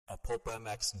Pulp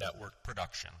MX Network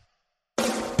production.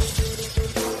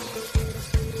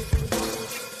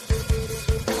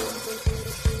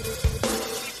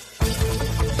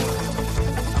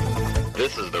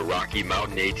 This is the Rocky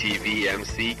Mountain ATV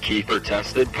MC Kiefer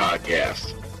Tested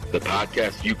podcast. The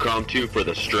podcast you come to for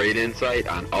the straight insight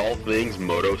on all things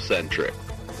moto-centric.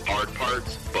 Hard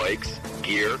parts, bikes,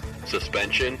 gear,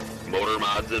 suspension, motor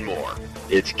mods, and more.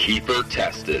 It's Kiefer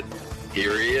Tested.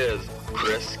 Here he is,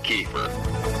 Chris Kiefer.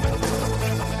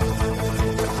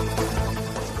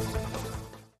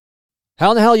 How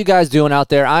in the hell are you guys doing out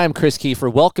there? I am Chris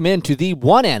Kiefer. Welcome into the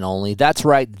one and only, that's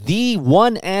right, the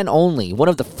one and only, one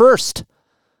of the first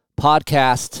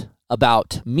podcasts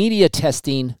about media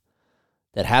testing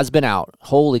that has been out.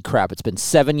 Holy crap, it's been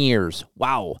 7 years.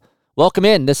 Wow. Welcome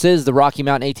in. This is the Rocky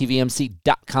Mountain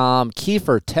ATVMC.com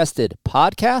Kiefer Tested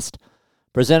podcast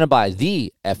presented by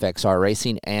the FXR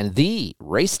Racing and the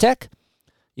Race Tech.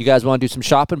 You guys want to do some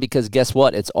shopping? Because guess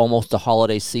what? It's almost the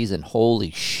holiday season. Holy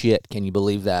shit. Can you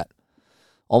believe that?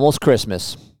 Almost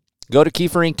Christmas. Go to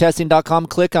KieferInkTesting.com,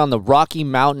 click on the Rocky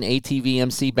Mountain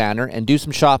ATVMC banner, and do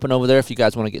some shopping over there if you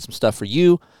guys want to get some stuff for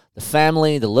you, the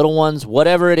family, the little ones,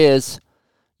 whatever it is.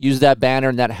 Use that banner,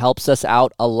 and that helps us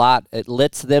out a lot. It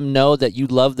lets them know that you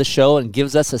love the show and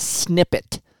gives us a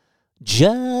snippet,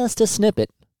 just a snippet,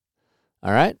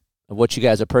 all right, of what you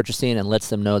guys are purchasing and lets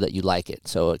them know that you like it.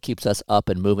 So it keeps us up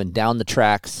and moving down the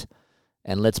tracks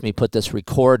and lets me put this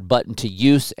record button to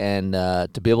use and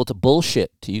to be able to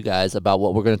bullshit to you guys about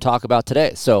what we're going to talk about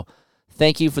today. So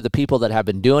thank you for the people that have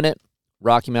been doing it.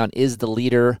 Rocky Mountain is the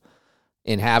leader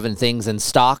in having things in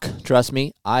stock. Trust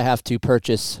me, I have to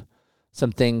purchase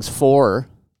some things for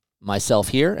myself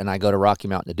here, and I go to Rocky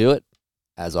Mountain to do it.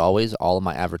 As always, all of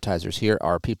my advertisers here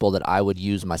are people that I would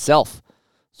use myself.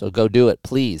 So go do it,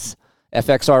 please.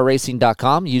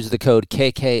 FXRRacing.com. Use the code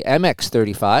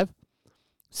KKMX35.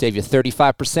 Save you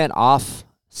 35% off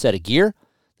set of gear.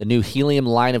 The new Helium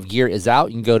line of gear is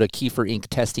out. You can go to Kiefer Inc.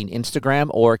 Testing Instagram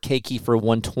or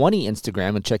KKiefer120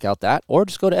 Instagram and check out that. Or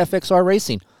just go to FXR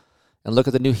Racing and look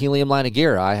at the new Helium line of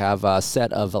gear. I have a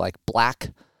set of like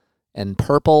black and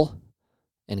purple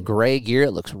and gray gear.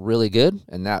 It looks really good.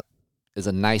 And that is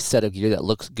a nice set of gear that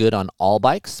looks good on all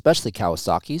bikes, especially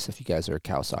Kawasaki's, if you guys are a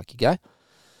Kawasaki guy.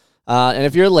 And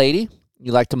if you're a lady,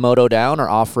 you like to moto down or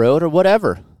off-road or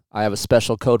whatever, I have a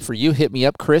special code for you. Hit me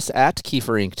up, Chris, at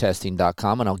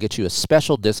KieferInkTesting.com, and I'll get you a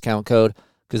special discount code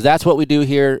because that's what we do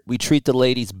here. We treat the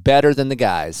ladies better than the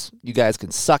guys. You guys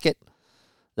can suck it.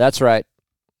 That's right.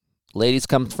 Ladies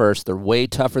come first. They're way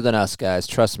tougher than us, guys.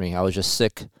 Trust me. I was just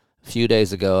sick a few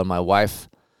days ago, and my wife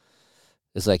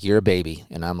is like, you're a baby.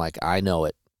 And I'm like, I know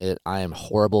it. I am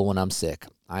horrible when I'm sick.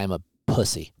 I am a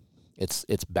pussy. It's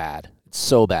bad. It's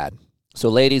so bad. So,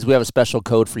 ladies, we have a special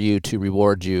code for you to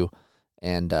reward you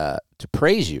and to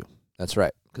praise you. That's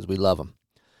right, because we love them.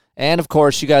 And, of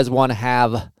course, you guys want to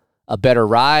have a better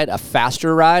ride, a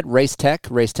faster ride, Racetech,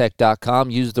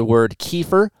 racetech.com. Use the word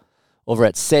Kiefer over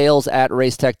at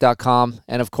sales@racetech.com.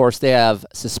 And, of course, they have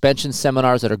suspension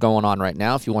seminars that are going on right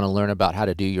now. If you want to learn about how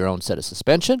to do your own set of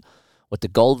suspension, what the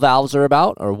gold valves are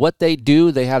about, or what they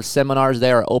do, they have seminars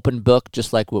there, open book,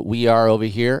 just like what we are over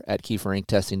here at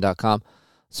KieferInkTesting.com.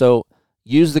 So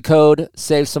use the code,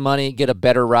 save some money, get a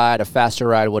better ride, a faster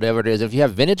ride, whatever it is. If you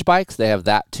have vintage bikes, they have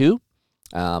that too,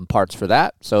 parts for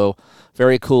that. So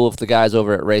very cool of the guys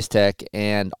over at Racetech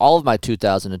and all of my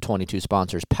 2022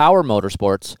 sponsors. Power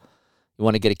Motorsports. You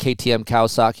want to get a KTM,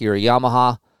 Kawasaki, or a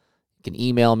Yamaha, you can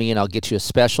email me and I'll get you a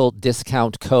special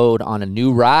discount code on a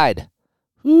new ride.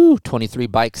 Woo, 23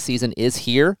 bike season is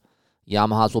here.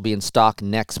 Yamahas will be in stock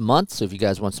next month, so if you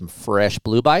guys want some fresh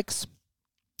blue bikes,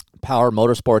 Power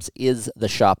Motorsports is the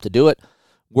shop to do it.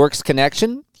 Works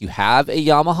Connection, if you have a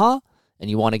Yamaha and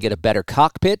you want to get a better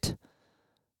cockpit,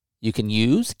 you can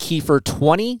use Kiefer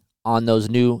 20 on those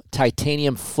new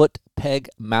titanium foot peg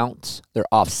mounts. They're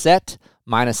offset,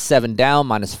 -7 down,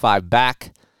 -5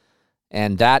 back,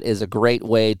 and that is a great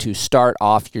way to start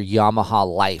off your Yamaha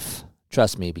life.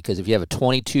 Trust me, because if you have a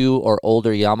 22 or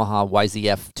older Yamaha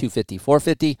YZF 250,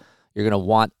 450, you're going to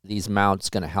want these mounts.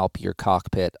 Going to help your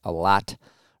cockpit a lot.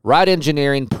 Ride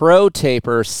Engineering Pro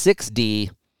Taper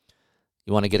 6D.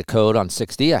 You want to get a code on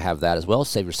 6D? I have that as well.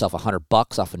 Save yourself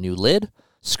 $100 off a new lid.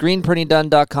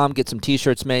 ScreenPrintingDone.com. Get some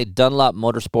t-shirts made. Dunlop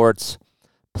Motorsports.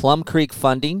 Plum Creek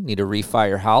Funding. Need to refi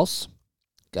your house.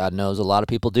 God knows a lot of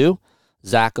people do.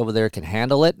 Zach over there can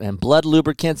handle it. And Blood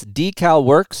Lubricants. Decal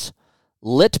Works.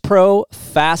 Lit Pro.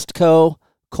 Fastco.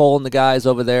 Cole and the guys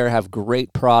over there have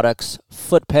great products.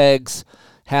 Foot pegs.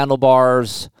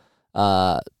 Handlebars.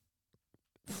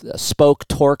 Spoke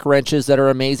torque wrenches that are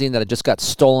amazing that I just got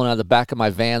stolen out of the back of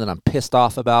my van that I'm pissed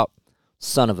off about.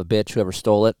 son of a bitch, whoever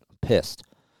stole it, pissed.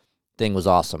 Thing was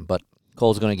awesome, but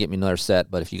Cole's going to get me another set.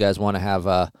 But if you guys want to have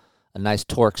a nice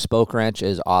torque spoke wrench, it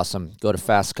is awesome. Go to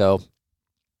Fastco.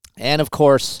 And, of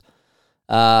course,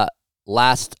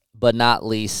 last but not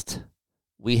least,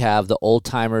 we have the Old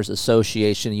Timers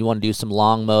Association. You want to do some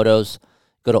long motos,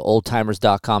 go to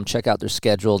oldtimers.com. Check out their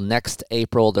schedule. Next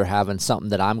April, they're having something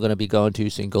that I'm going to be going to,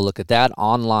 so you can go look at that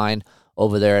online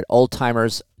over there at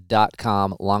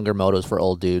oldtimers.com. Longer motos for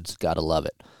old dudes. Got to love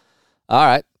it. All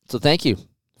right, so thank you.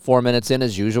 4 minutes in,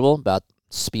 as usual, about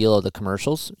spiel of the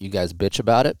commercials. You guys bitch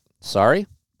about it. Sorry,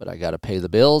 but I got to pay the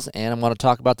bills, and I'm going to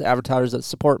talk about the advertisers that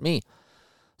support me.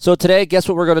 So today, guess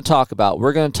what we're going to talk about?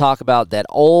 We're going to talk about that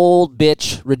old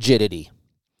bitch rigidity.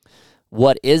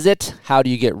 What is it? How do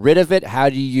you get rid of it? How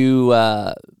do you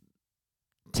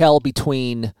tell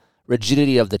between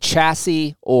rigidity of the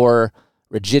chassis or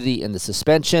rigidity in the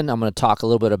suspension? I'm going to talk a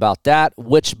little bit about that.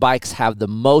 Which bikes have the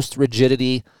most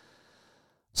rigidity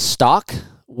stock?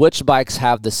 Which bikes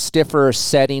have the stiffer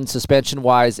setting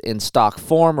suspension-wise in stock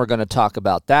form? We're going to talk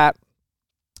about that.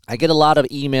 I get a lot of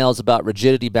emails about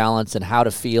rigidity balance and how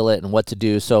to feel it and what to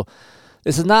do. So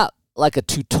this is not like a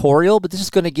tutorial, but this is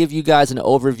going to give you guys an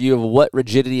overview of what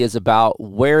rigidity is about,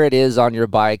 where it is on your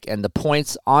bike, and the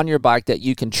points on your bike that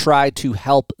you can try to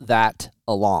help that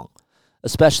along,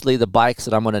 especially the bikes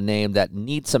that I'm going to name that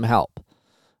need some help.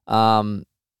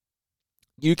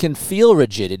 You can feel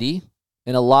rigidity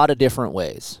in a lot of different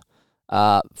ways,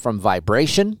 from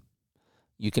vibration.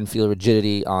 You can feel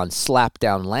rigidity on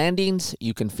slap-down landings.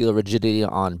 You can feel rigidity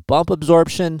on bump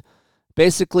absorption.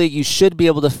 Basically, you should be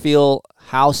able to feel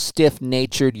how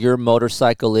stiff-natured your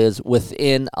motorcycle is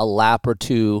within a lap or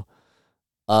two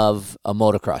of a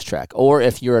motocross track. Or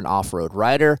if you're an off-road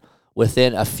rider,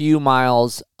 within a few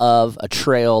miles of a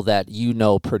trail that you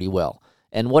know pretty well.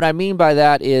 And what I mean by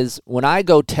that is when I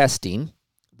go testing,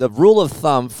 the rule of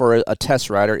thumb for a test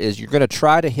rider is you're going to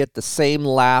try to hit the same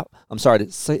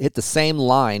hit the same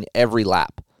line every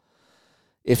lap.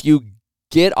 If you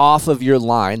get off of your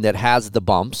line that has the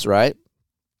bumps, right,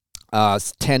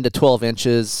 10 to 12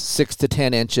 inches, 6 to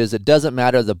 10 inches, it doesn't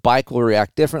matter. The bike will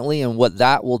react differently, and what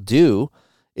that will do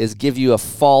is give you a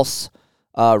false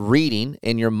reading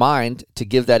in your mind to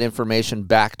give that information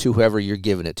back to whoever you're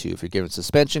giving it to. If you're giving the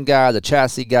suspension guy, the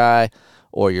chassis guy,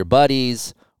 or your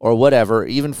buddies, or whatever,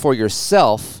 even for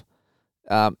yourself,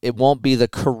 it won't be the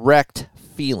correct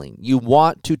feeling. You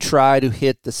want to try to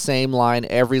hit the same line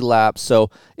every lap.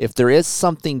 So if there is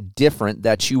something different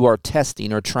that you are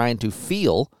testing or trying to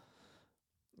feel,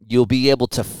 you'll be able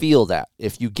to feel that.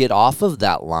 If you get off of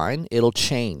that line, it'll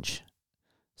change.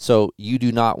 So you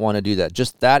do not want to do that.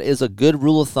 Just that is a good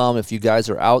rule of thumb if you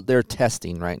guys are out there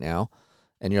testing right now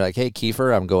and you're like, hey,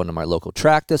 Kiefer, I'm going to my local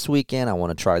track this weekend. I want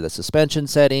to try the suspension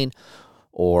setting,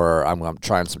 or I'm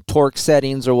trying some torque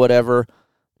settings or whatever.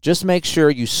 Just make sure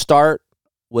you start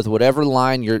with whatever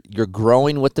line you're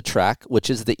growing with the track, which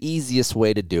is the easiest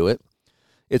way to do it.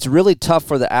 It's really tough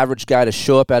for the average guy to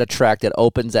show up at a track that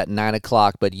opens at 9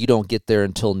 o'clock, but you don't get there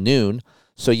until noon,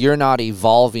 so you're not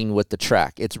evolving with the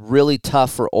track. It's really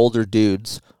tough for older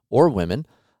dudes or women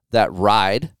that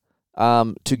ride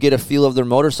to get a feel of their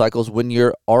motorcycles when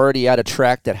you're already at a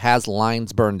track that has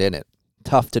lines burned in it.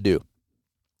 Tough to do.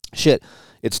 Shit,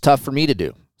 it's tough for me to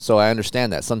do, so I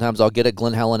understand that. Sometimes I'll get at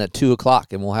Glen Helen at 2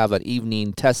 o'clock, and we'll have an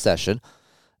evening test session.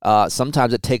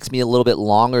 Sometimes it takes me a little bit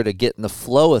longer to get in the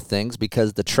flow of things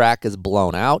because the track is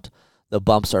blown out. The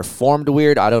bumps are formed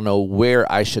weird. I don't know where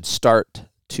I should start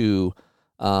to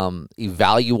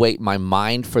evaluate my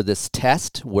mind for this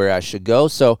test, where I should go.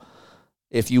 So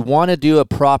if you want to do a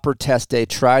proper test day,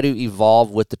 try to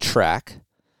evolve with the track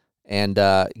and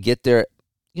get there.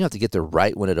 You don't have to get there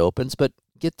right when it opens, but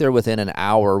get there within an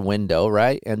hour window,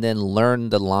 right? And then learn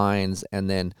the lines and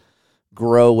then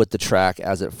grow with the track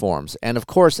as it forms. And of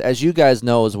course, as you guys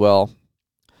know as well,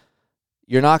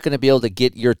 you're not going to be able to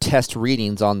get your test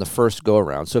readings on the first go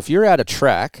around. So if you're at a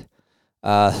track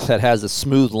that has a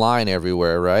smooth line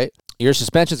everywhere, right, your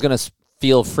suspension is going to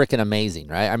feel freaking amazing,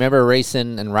 right? I remember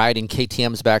racing and riding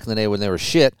KTMs back in the day when they were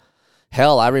shit.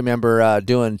 Hell, I remember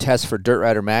doing tests for Dirt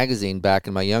Rider magazine back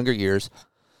in my younger years.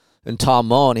 And Tom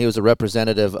Moen, he was a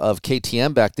representative of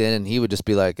KTM back then, and he would just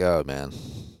be like, oh, man,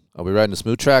 are we riding a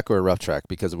smooth track or a rough track?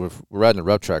 Because if we're riding a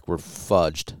rough track, we're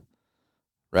fudged,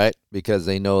 right? Because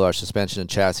they know our suspension and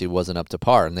chassis wasn't up to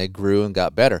par, and they grew and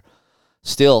got better.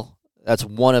 Still, that's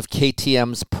one of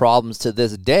KTM's problems to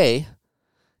this day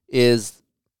is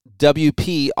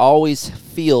WP always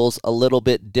feels a little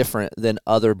bit different than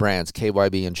other brands,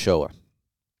 KYB and Showa.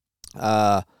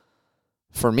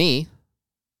 For me,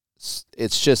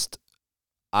 it's just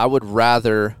I would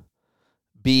rather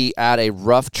be at a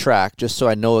rough track just so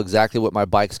I know exactly what my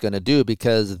bike's going to do,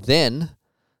 because then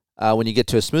when you get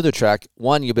to a smoother track,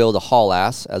 one, you'll be able to haul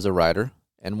ass as a rider,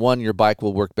 and one, your bike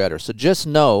will work better. So just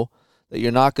know that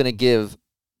you're not going to give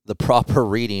the proper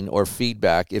reading or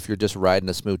feedback if you're just riding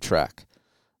a smooth track.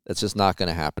 That's just not going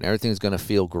to happen. Everything's going to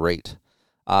feel great.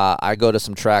 I go to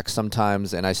some tracks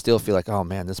sometimes, and I still feel like, oh,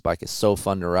 man, this bike is so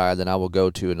fun to ride. Then I will go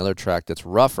to another track that's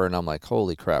rougher, and I'm like,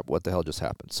 holy crap, what the hell just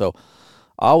happened? So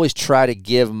I always try to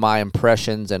give my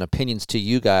impressions and opinions to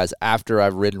you guys after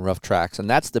I've ridden rough tracks, and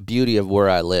that's the beauty of where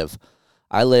I live.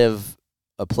 I live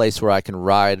a place where I can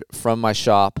ride from my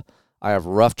shop. I have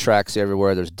rough tracks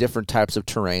everywhere. There's different types of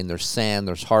terrain. There's sand,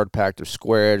 there's hard pack, there's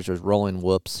squares, there's rolling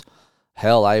whoops.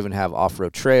 Hell, I even have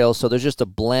off-road trails. So there's just a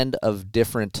blend of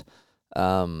different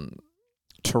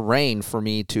terrain for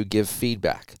me to give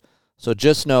feedback. So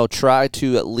just know, try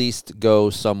to at least go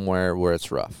somewhere where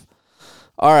it's rough.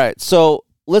 All right, so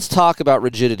let's talk about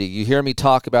rigidity. You hear me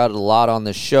talk about it a lot on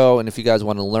this show, and if you guys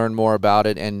want to learn more about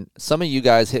it, and some of you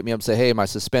guys hit me up and say, hey, my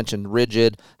suspension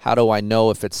rigid. How do I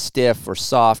know if it's stiff or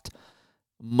soft?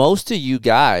 Most of you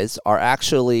guys are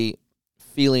actually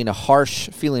feeling a harsh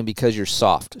feeling because you're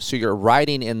soft. So you're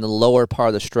riding in the lower part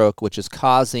of the stroke, which is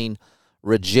causing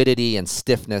rigidity and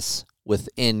stiffness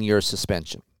within your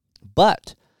suspension.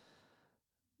 But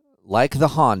like the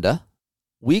Honda,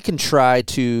 we can try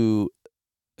to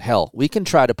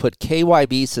put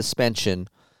KYB suspension.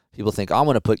 People think, I'm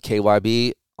going to put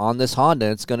KYB on this Honda,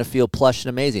 and it's going to feel plush and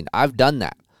amazing. I've done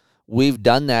that. We've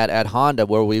done that at Honda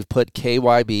where we've put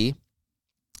KYB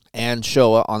and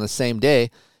Showa on the same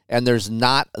day, and there's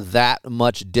not that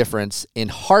much difference in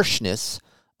harshness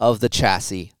of the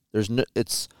chassis.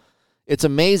 It's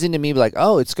amazing to me, like,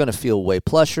 oh, it's going to feel way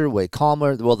plusher, way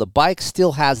calmer. Well, the bike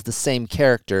still has the same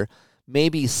character,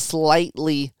 maybe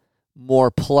slightly more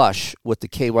plush with the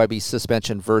KYB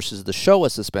suspension versus the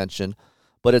Showa suspension,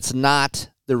 but it's not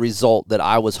the result that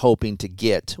I was hoping to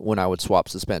get when I would swap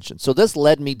suspension. So this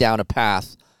led me down a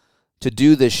path to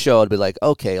do this show, to be like,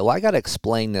 okay, well, I got to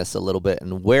explain this a little bit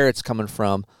and where it's coming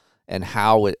from and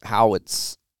how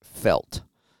it's felt.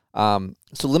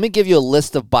 So let me give you a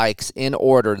list of bikes in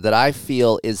order that I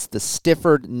feel is the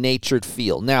stiffer natured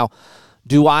feel. Now,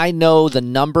 do I know the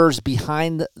numbers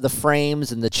behind the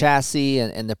frames and the chassis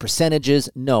and the percentages?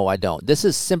 No, I don't. This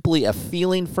is simply a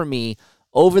feeling for me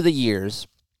over the years,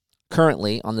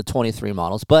 currently on the 23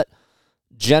 models, but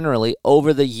generally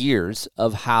over the years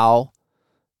of how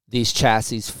these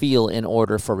chassis feel in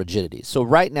order for rigidity. So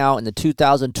right now in the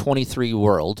 2023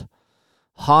 world,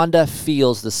 Honda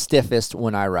feels the stiffest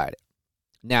when I ride it.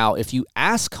 Now, if you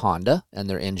ask Honda and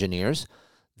their engineers,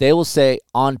 they will say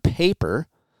on paper,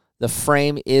 the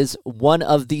frame is one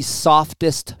of the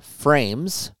softest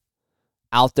frames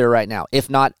out there right now, if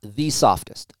not the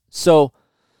softest. So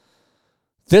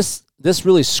this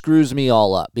really screws me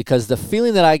all up, because the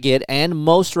feeling that I get, and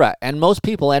most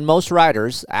people and most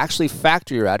riders, actually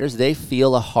factory riders, they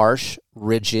feel a harsh,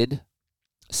 rigid,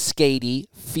 skatey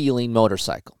feeling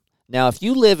motorcycle. Now, if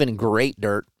you live in great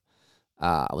dirt,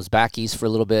 I was back east for a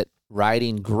little bit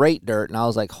riding great dirt, and I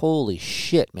was like, holy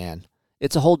shit, man.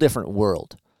 It's a whole different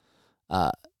world.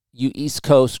 You East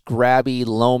Coast, grabby,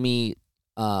 loamy,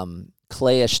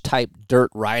 clayish type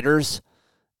dirt riders,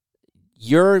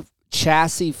 your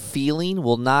chassis feeling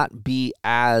will not be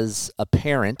as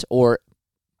apparent, or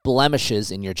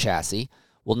blemishes in your chassis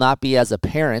will not be as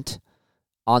apparent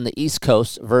on the East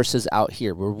Coast versus out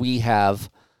here where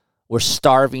we're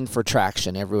starving for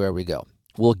traction everywhere we go.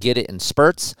 We'll get it in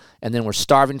spurts, and then we're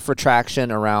starving for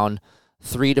traction around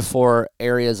 3 to 4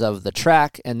 areas of the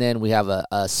track, and then we have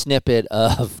a snippet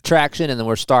of traction, and then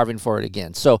we're starving for it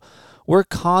again. So we're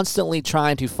constantly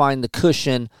trying to find the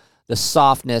cushion, the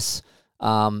softness,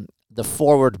 the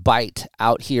forward bite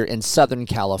out here in Southern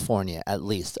California, at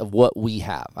least, of what we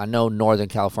have. I know Northern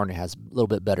California has a little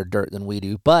bit better dirt than we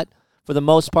do, but for the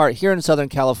most part, here in Southern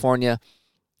California,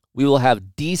 we will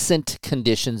have decent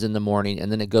conditions in the morning, and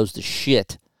then it goes to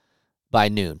shit by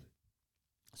noon.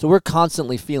 So we're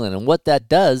constantly feeling, and what that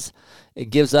does, it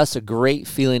gives us a great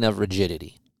feeling of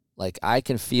rigidity. Like, I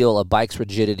can feel a bike's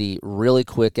rigidity really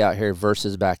quick out here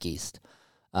versus back east.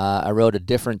 I rode a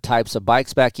different types of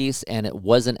bikes back east, and it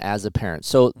wasn't as apparent.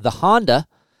 So the Honda,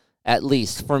 at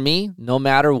least for me, no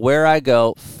matter where I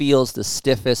go, feels the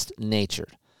stiffest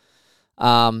natured.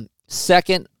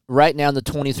 Second, right now in the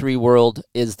 23 world,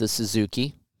 is the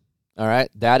Suzuki. All right,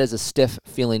 that is a stiff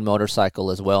feeling motorcycle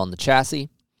as well in the chassis.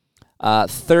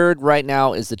 Third right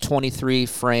now is the 23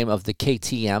 frame of the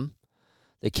KTM.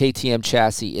 The KTM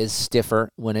chassis is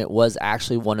stiffer when it was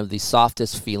actually one of the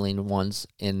softest feeling ones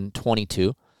in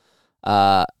 22.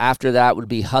 After that would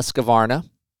be Husqvarna.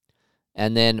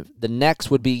 And then the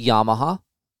next would be Yamaha,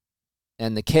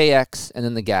 and the KX, and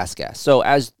then the Gas. So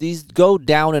as these go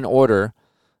down in order,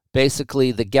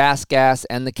 basically the Gas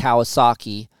and the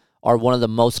Kawasaki are one of the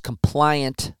most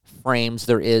compliant frames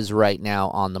there is right now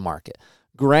on the market.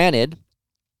 Granted,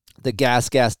 the Gas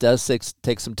does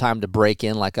take some time to break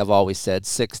in, like I've always said,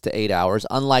 6 to 8 hours,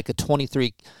 unlike a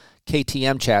 23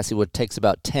 KTM chassis, which takes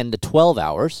about 10 to 12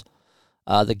 hours.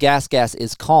 The Gas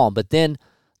is calm, but then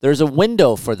there's a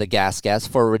window for the Gas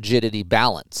for rigidity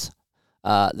balance.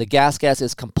 The Gas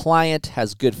is compliant,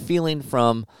 has good feeling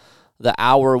from the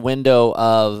hour window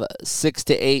of 6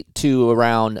 to 8 to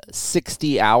around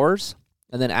 60 hours.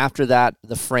 And then after that,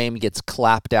 the frame gets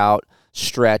clapped out,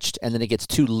 stretched, and then it gets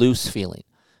too loose feeling.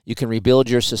 You can rebuild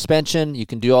your suspension, you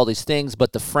can do all these things,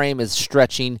 but the frame is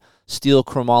stretching. Steel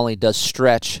chromoly does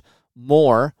stretch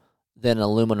more than an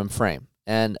aluminum frame.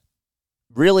 And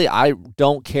really, I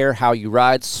don't care how you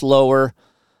ride, slower,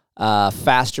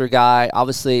 faster guy.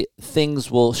 Obviously, things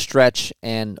will stretch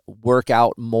and work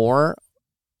out more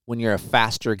when you're a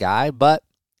faster guy, but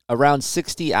around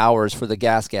 60 hours for the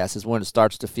Gas is when it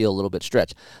starts to feel a little bit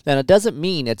stretched. Then it doesn't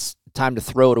mean it's time to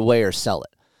throw it away or sell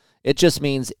it. It just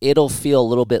means it'll feel a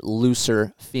little bit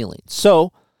looser feeling.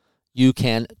 So you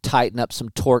can tighten up some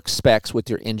torque specs with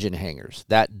your engine hangers.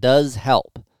 That does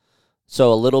help.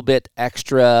 So a little bit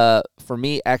extra, for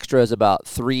me, extra is about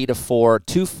 3 to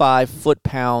 5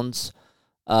 foot-pounds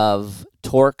of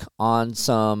torque on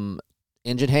some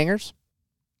engine hangers.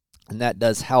 And that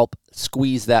does help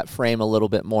squeeze that frame a little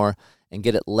bit more and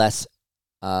get it less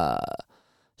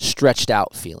stretched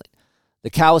out feeling. The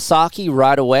Kawasaki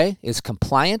right away is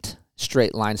compliant.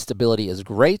 Straight line stability is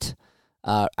great.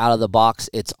 Out of the box,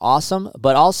 it's awesome.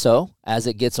 But also, as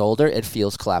it gets older, it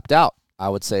feels clapped out. I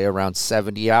would say around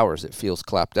 70 hours, it feels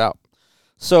clapped out.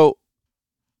 So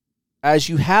as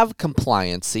you have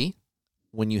compliancy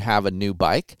when you have a new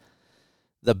bike,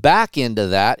 the back end of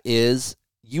that is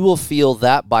you will feel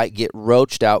that bike get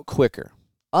roached out quicker.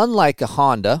 Unlike a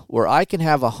Honda, where I can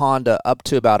have a Honda up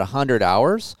to about 100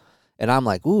 hours, and I'm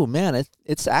like, ooh, man,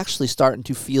 it's actually starting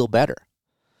to feel better.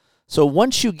 So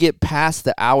once you get past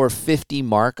the hour 50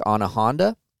 mark on a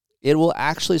Honda, it will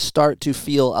actually start to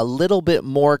feel a little bit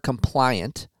more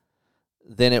compliant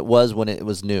than it was when it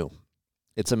was new.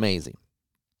 It's amazing.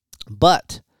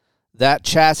 But that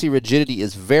chassis rigidity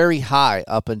is very high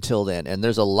up until then, and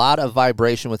there's a lot of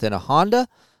vibration within a Honda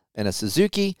and a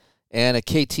Suzuki and a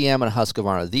KTM and a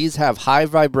Husqvarna. These have high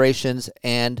vibrations,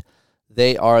 and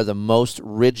they are the most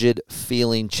rigid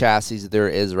feeling chassis there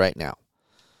is right now.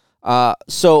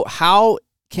 So how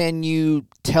can you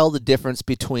tell the difference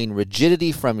between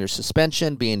rigidity from your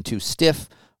suspension being too stiff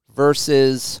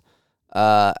versus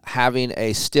having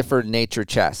a stiffer nature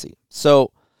chassis?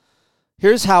 So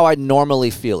here's how I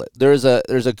normally feel it. There's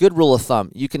a good rule of thumb.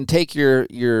 You can take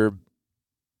your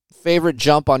favorite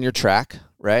jump on your track,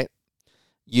 right?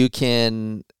 You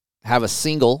can have a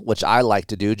single, which I like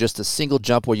to do, just a single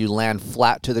jump where you land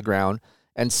flat to the ground,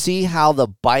 and see how the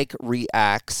bike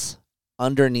reacts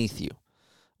underneath you.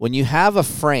 When you have a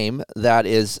frame that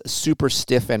is super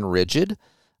stiff and rigid,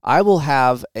 I will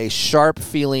have a sharp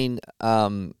feeling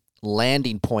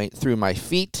landing point through my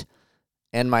feet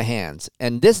and my hands.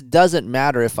 And this doesn't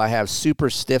matter if I have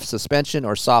super stiff suspension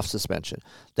or soft suspension.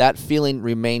 That feeling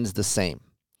remains the same.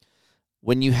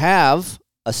 When you have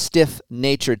a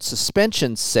stiff-natured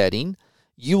suspension setting,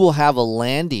 you will have a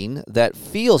landing that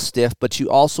feels stiff, but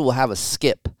you also will have a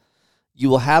skip. You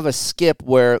will have a skip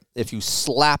where if you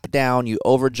slap down, you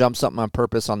overjump something on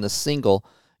purpose on the single,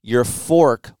 your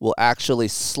fork will actually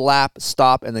slap,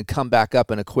 stop, and then come back up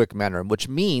in a quick manner, which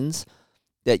means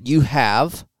that you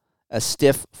have a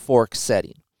stiff fork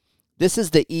setting. This is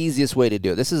the easiest way to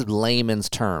do it. This is layman's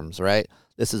terms, right?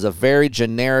 This is a very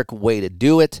generic way to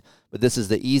do it, but this is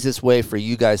the easiest way for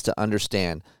you guys to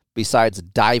understand, besides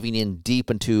diving in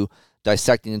deep into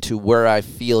dissecting into where I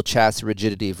feel chassis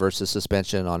rigidity versus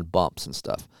suspension on bumps and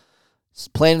stuff. It's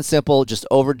plain and simple, just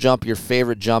overjump your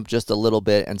favorite jump just a little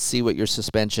bit and see what your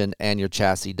suspension and your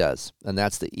chassis does. And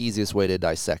that's the easiest way to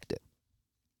dissect it.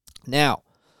 Now,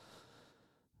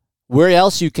 where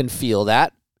else you can feel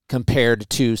that compared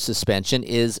to suspension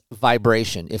is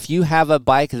vibration. If you have a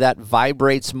bike that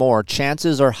vibrates more,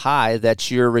 chances are high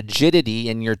that your rigidity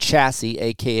in your chassis,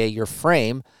 aka your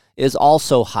frame, is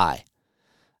also high.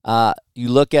 You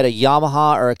look at a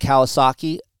Yamaha or a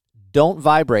Kawasaki, don't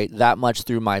vibrate that much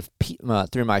through my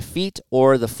feet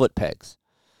or the foot pegs.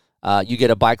 You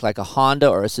get a bike like a Honda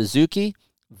or a Suzuki,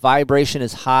 vibration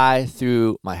is high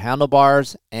through my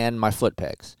handlebars and my foot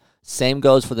pegs. Same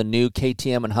goes for the new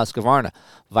KTM and Husqvarna.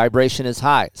 Vibration is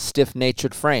high,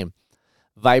 stiff-natured frame.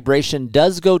 Vibration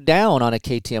does go down on a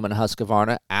KTM and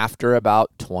Husqvarna after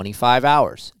about 25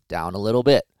 hours, down a little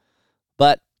bit.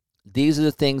 But these are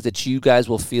the things that you guys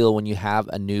will feel when you have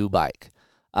a new bike.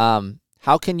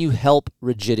 How can you help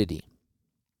rigidity?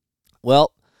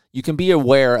 Well, you can be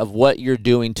aware of what you're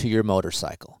doing to your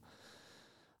motorcycle.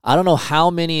 I don't know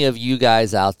how many of you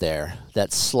guys out there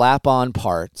that slap on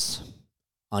parts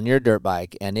on your dirt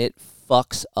bike and it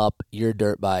fucks up your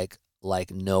dirt bike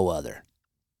like no other.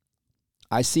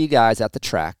 I see guys at the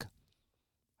track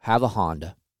have a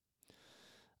Honda.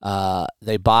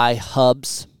 They buy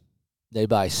hubs. They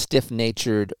buy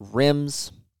stiff-natured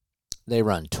rims. They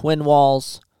run twin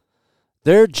walls.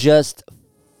 They're just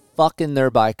fucking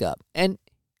their bike up. And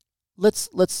let's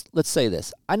say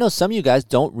this. I know some of you guys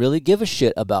don't really give a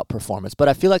shit about performance, but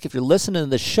I feel like if you're listening to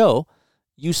the show,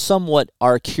 you somewhat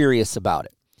are curious about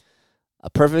it. A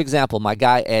perfect example, my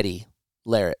guy Eddie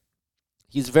Larrett.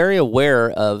 He's very aware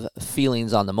of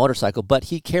feelings on the motorcycle, but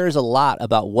he cares a lot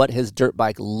about what his dirt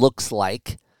bike looks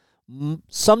like,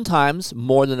 sometimes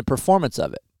more than the performance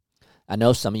of it. I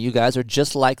know some of you guys are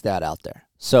just like that out there.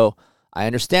 So I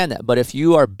understand that. But if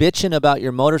you are bitching about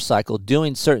your motorcycle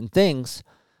doing certain things,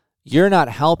 you're not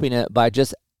helping it by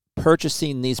just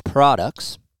purchasing these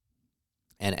products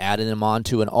and adding them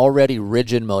onto an already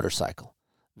rigid motorcycle.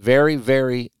 Very,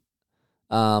 very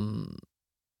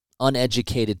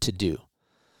uneducated to do.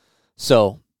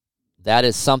 So that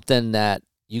is something that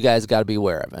you guys got to be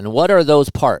aware of. And what are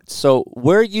those parts? So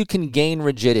where you can gain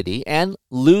rigidity and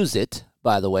lose it,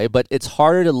 by the way, but it's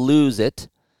harder to lose it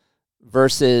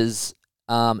versus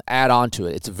add on to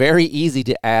it. It's very easy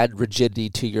to add rigidity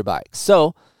to your bike.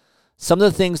 So some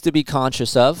of the things to be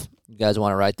conscious of, you guys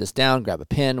want to write this down, grab a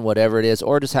pen, whatever it is,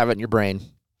 or just have it in your brain.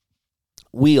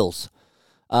 Wheels.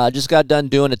 Just got done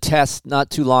doing a test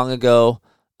not too long ago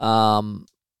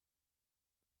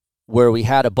where we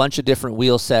had a bunch of different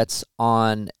wheel sets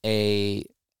on a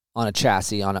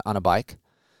chassis, on a bike.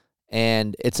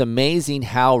 And it's amazing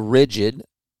how rigid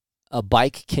a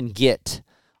bike can get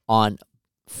on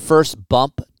first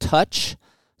bump touch,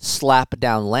 slap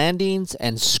down landings,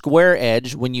 and square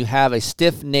edge when you have a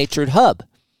stiff-natured hub.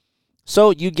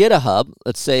 So you get a hub,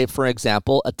 let's say, for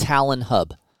example, a Talon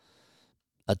hub,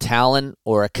 a Talon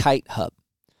or a Kite hub.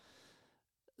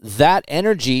 That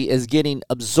energy is getting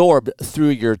absorbed through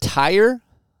your tire,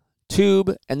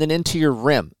 tube, and then into your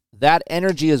rim. That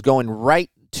energy is going right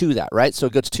to that, right? So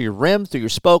it gets to your rim, through your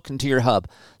spoke, and to your hub.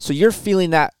 So you're feeling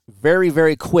that very,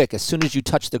 very quick as soon as you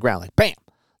touch the ground, like bam.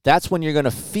 That's when you're going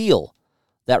to feel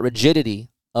that rigidity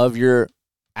of your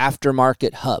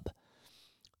aftermarket hub.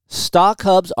 Stock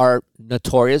hubs are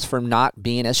notorious for not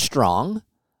being as strong,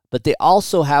 but they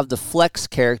also have the flex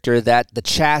character that the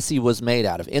chassis was made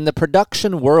out of. In the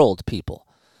production world, people,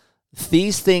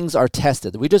 these things are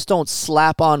tested. We just don't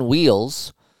slap on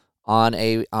wheels on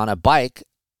a bike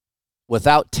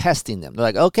without testing them. They're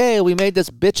like, okay, we made this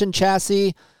bitchin'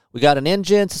 chassis. We got an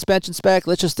engine, suspension spec.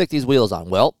 Let's just stick these wheels on.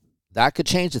 Well, that could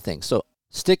change the thing. So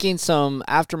sticking some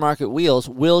aftermarket wheels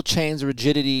will change the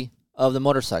rigidity of the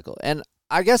motorcycle. And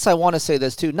I guess I want to say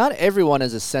this too. Not everyone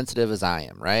is as sensitive as I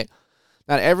am, right?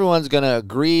 Not everyone's going to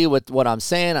agree with what I'm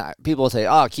saying. People say,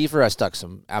 oh, Kiefer, I stuck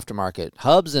some aftermarket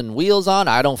hubs and wheels on.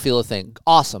 I don't feel a thing.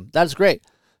 Awesome. That's great.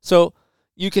 So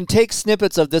you can take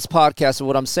snippets of this podcast of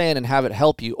what I'm saying and have it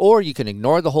help you, or you can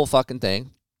ignore the whole fucking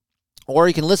thing, or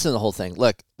you can listen to the whole thing.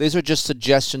 Look, these are just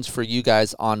suggestions for you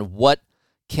guys on what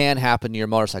can happen to your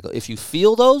motorcycle. If you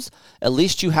feel those, at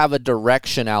least you have a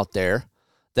direction out there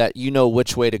that you know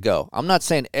which way to go. I'm not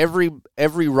saying every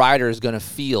rider is going to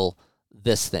feel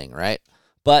this thing, right?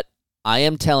 But I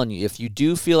am telling you, if you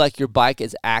do feel like your bike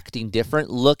is acting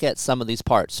different, look at some of these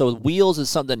parts. So wheels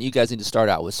is something you guys need to start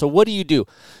out with. So what do? You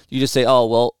just say, oh,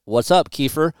 well, what's up,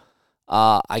 Kiefer?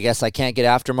 I guess I can't get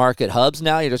aftermarket hubs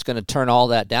now. You're just going to turn all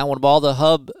that down. What about all the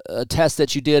hub tests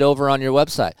that you did over on your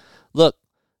website? Look,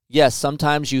 yes,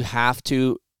 sometimes you have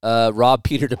to rob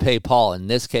Peter to pay Paul. In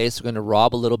this case, we're going to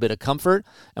rob a little bit of comfort,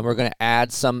 and we're going to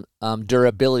add some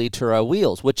durability to our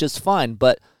wheels, which is fine.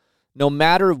 But no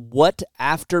matter what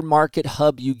aftermarket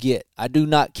hub you get, I do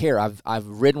not care. I've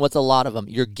ridden with a lot of them.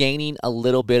 You're gaining a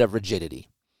little bit of rigidity.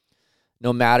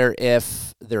 No matter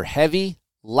if they're heavy,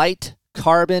 light,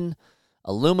 carbon,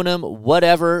 aluminum,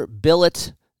 whatever,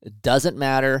 billet, it doesn't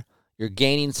matter. You're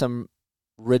gaining some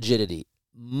rigidity.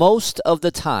 Most of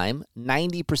the time,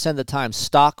 90% of the time,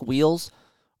 stock wheels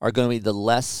are going to be the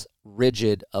less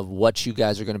rigid of what you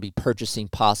guys are going to be purchasing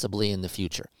possibly in the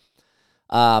future.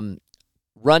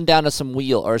 Run down to some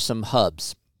wheel or some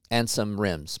hubs and some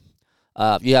rims.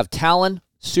 You have Talon,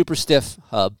 super stiff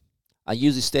hub. I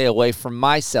usually stay away from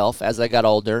myself as I got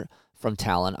older from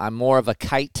Talon. I'm more of a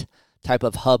Kite type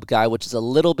of hub guy, which is a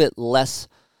little bit less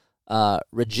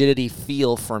rigidity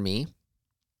feel for me.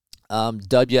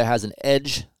 W has an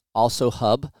Edge, also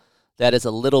hub, that is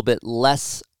a little bit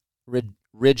less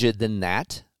rigid than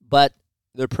that, but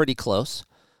they're pretty close.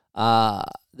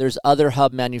 There's other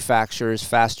hub manufacturers,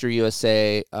 Faster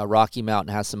USA, Rocky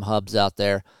Mountain has some hubs out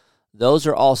there. Those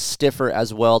are all stiffer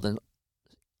as well than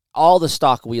all the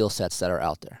stock wheel sets that are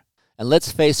out there. And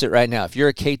let's face it right now, if you're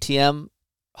a KTM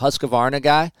Husqvarna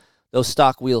guy, those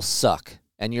stock wheels suck,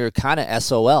 and you're kind of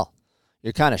SOL.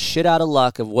 You're kind of shit out of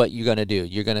luck of what you're going to do.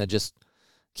 You're going to just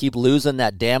keep losing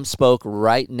that damn spoke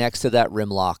right next to that rim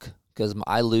lock, because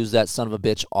I lose that son of a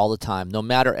bitch all the time. No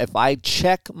matter if I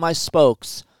check my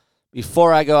spokes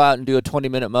before I go out and do a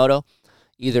 20-minute moto,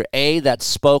 either A, that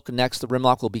spoke next to the rim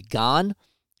lock will be gone,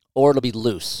 or it'll be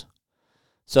loose.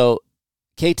 So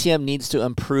KTM needs to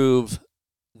improve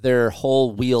their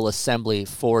whole wheel assembly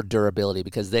for durability,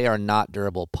 because they are not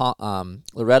durable.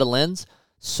 Loretta Lynn's,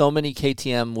 so many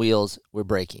KTM wheels were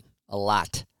breaking. A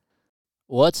lot.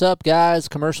 What's up, guys?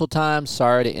 Commercial time.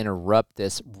 Sorry to interrupt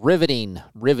this riveting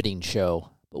show,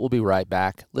 but we'll be right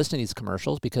back. Listen to these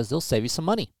commercials because they'll save you some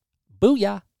money.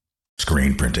 Booyah!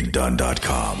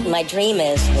 ScreenPrintingDone.com. My dream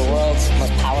is the world's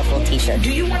most powerful t-shirt.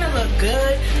 Do you want to look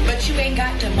good, but you ain't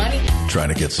got the money? Trying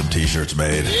to get some t-shirts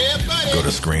made? Yeah, buddy. Go to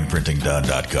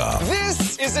ScreenPrintingDone.com.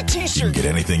 This is a You t-shirt. can get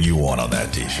anything you want on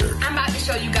that t-shirt. I'm about to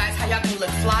show you guys how y'all can look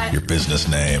fly. Your business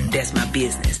name, That's my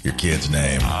business. your kid's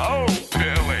name, Oh,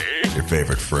 Billy. your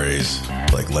favorite phrase,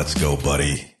 like "Let's go,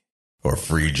 buddy," or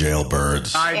 "Free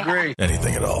jailbirds." I agree.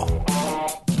 Anything at all.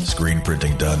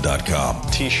 ScreenPrintingDone.com.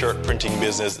 T-shirt printing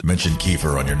business. Mention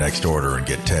Kiefer on your next order and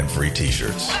get 10 free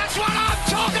t-shirts. That's what I'm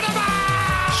talking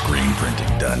about.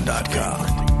 ScreenPrintingDone.com.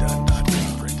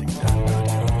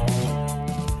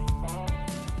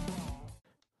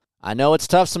 I know it's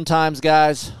tough sometimes,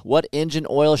 guys. What engine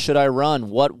oil should I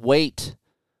run? What weight?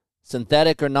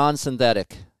 Synthetic or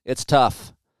non-synthetic? It's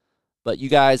tough. But you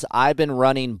guys, I've been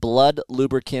running Blud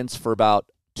lubricants for about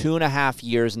 2.5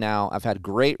 years now. I've had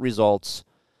great results.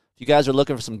 If you guys are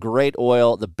looking for some great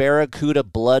oil, the Barracuda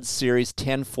Blud Series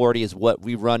 1040 is what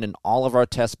we run in all of our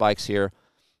test bikes here.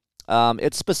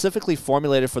 It's specifically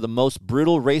formulated for the most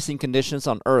brutal racing conditions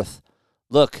on Earth.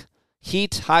 Look,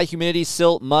 heat, high humidity,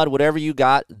 silt, mud, whatever you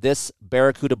got, this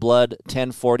Barracuda Blud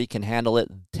 1040 can handle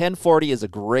it. 1040 is a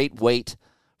great weight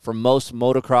for most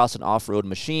motocross and off-road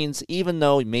machines, even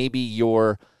though maybe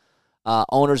your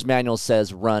owner's manual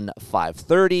says run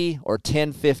 530 or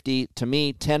 1050. To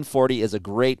me, 1040 is a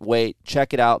great weight.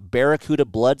 Check it out, Barracuda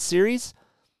Blud Series.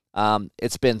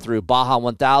 It's been through Baja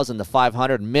 1000, the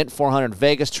 500, Mint 400,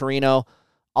 Vegas, Torino,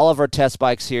 all of our test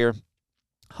bikes here.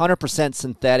 100%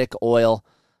 synthetic oil.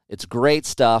 It's great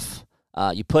stuff.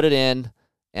 You put it in,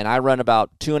 and I run about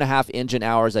 2.5 engine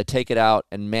hours. I take it out,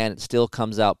 and man, it still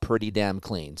comes out pretty damn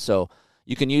clean. So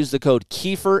you can use the code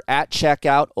Kiefer at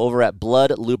checkout over at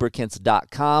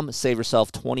bludlubricants.com. Save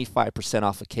yourself 25%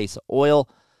 off a case of oil.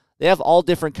 They have all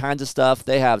different kinds of stuff.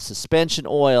 They have suspension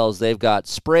oils. They've got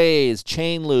sprays,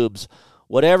 chain lubes,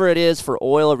 whatever it is for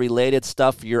oil-related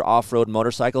stuff for your off-road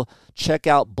motorcycle. Check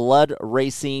out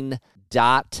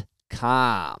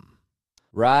bludracing.com.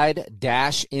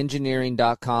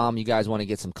 Ride-engineering.com. You guys want to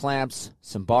get some clamps,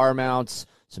 some bar mounts,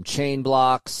 some chain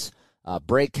blocks,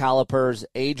 brake calipers.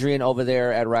 Adrian over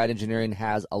there at Ride Engineering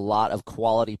has a lot of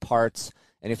quality parts.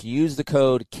 And if you use the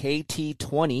code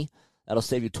KT20, that'll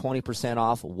save you 20%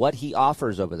 off what he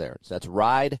offers over there. So that's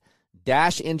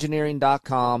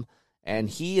ride-engineering.com. And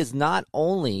he is not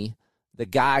only the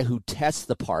guy who tests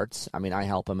the parts, I mean, I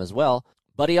help him as well,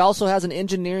 but he also has an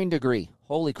engineering degree.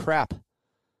 Holy crap.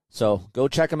 So go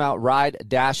check him out,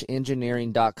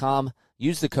 ride-engineering.com.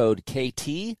 Use the code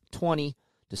KT20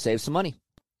 to save some money.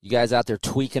 You guys out there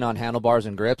tweaking on handlebars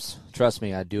and grips? Trust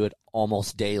me, I do it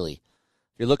almost daily.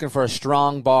 If you're looking for a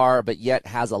strong bar but yet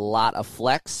has a lot of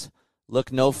flex,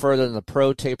 look no further than the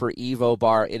Pro Taper Evo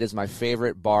bar. It is my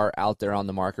favorite bar out there on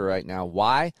the market right now.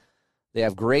 Why? They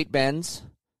have great bends.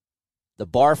 The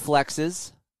bar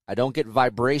flexes. I don't get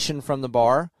vibration from the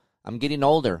bar. I'm getting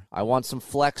older. I want some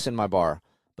flex in my bar,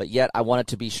 but yet I want it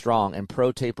to be strong. And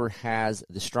Pro Taper has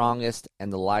the strongest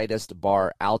and the lightest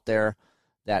bar out there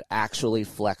that actually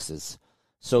flexes.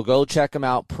 So go check them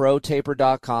out,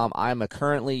 protaper.com. I'm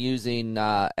currently using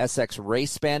SX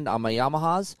Race Bend on my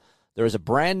Yamahas. There's a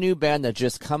brand new bend that's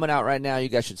just coming out right now. You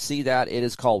guys should see that. It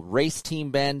is called Race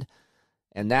Team Bend,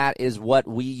 and that is what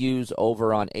we use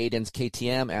over on Aiden's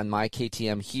KTM and my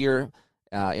KTM here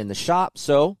in the shop.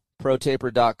 So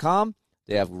protaper.com.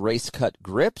 They have race cut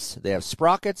grips. They have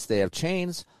sprockets. They have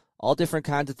chains, all different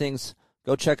kinds of things.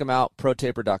 Go check them out,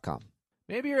 protaper.com.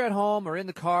 Maybe you're at home or in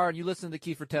the car and you listen to the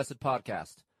Kiefer Tested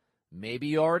podcast. Maybe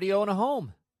you already own a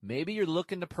home. Maybe you're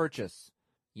looking to purchase.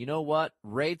 You know what?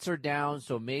 Rates are down,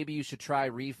 so maybe you should try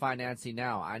refinancing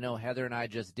now. I know Heather and I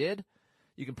just did.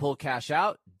 You can pull cash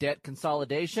out, debt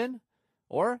consolidation,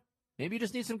 or maybe you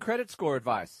just need some credit score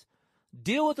advice.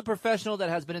 Deal with a professional that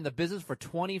has been in the business for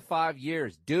 25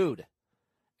 years. Dude.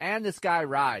 And this guy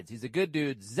rides. He's a good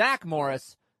dude. Zach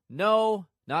Morris. No,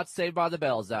 not Saved by the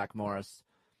Bell, Zach Morris.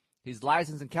 He's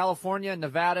licensed in California,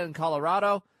 Nevada, and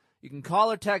Colorado. You can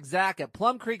call or text Zach at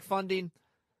Plum Creek Funding,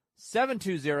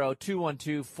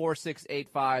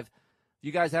 720-212-4685. If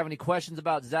you guys have any questions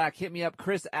about Zach, hit me up,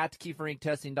 Chris at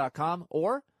KieferInkTesting.com,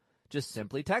 or just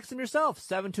simply text him yourself,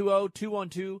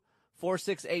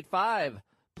 720-212-4685.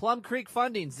 Plum Creek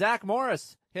Funding, Zach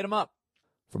Morris. Hit him up.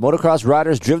 For motocross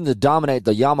riders driven to dominate,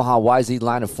 the Yamaha YZ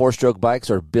line of four-stroke bikes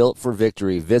are built for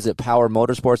victory. Visit Power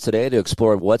Motorsports today to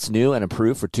explore what's new and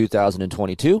improved for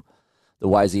 2022. The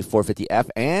YZ450F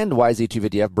and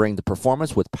YZ250F bring the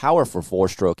performance with powerful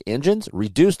four-stroke engines,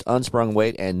 reduced unsprung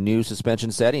weight, and new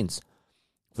suspension settings.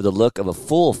 For the look of a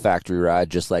full factory ride,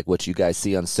 just like what you guys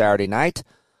see on Saturday night,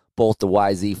 both the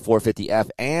YZ450F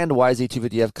and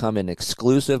YZ250F come in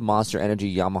exclusive Monster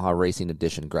Energy Yamaha Racing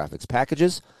Edition graphics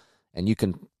packages, and you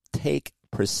can take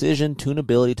precision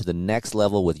tunability to the next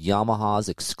level with Yamaha's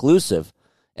exclusive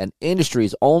and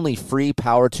industry's only free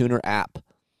Power Tuner app.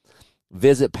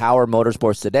 Visit Power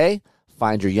Motorsports today,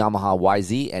 find your Yamaha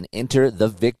YZ, and enter the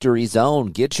victory zone.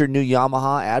 Get your new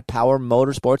Yamaha at Power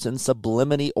Motorsports in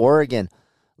Sublimity, Oregon.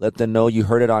 Let them know you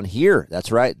heard it on here.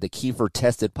 That's right, the Kiefer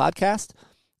Tested podcast.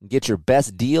 Get your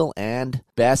best deal and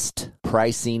best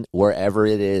pricing wherever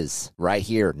it is. Right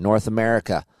here, North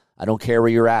America. I don't care where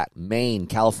you're at. Maine,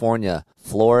 California,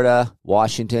 Florida,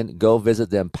 Washington. Go visit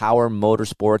them,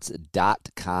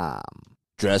 powermotorsports.com.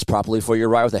 Dress properly for your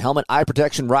ride with a helmet, eye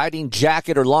protection, riding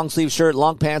jacket, or long sleeve shirt,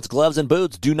 long pants, gloves, and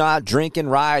boots. Do not drink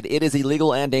and ride. It is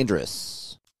illegal and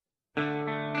dangerous.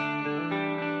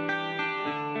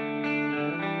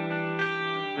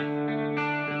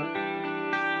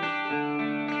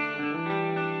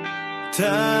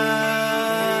 Time,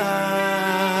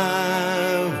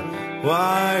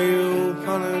 why you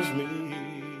punish me?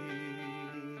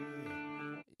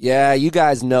 Yeah, you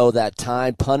guys know that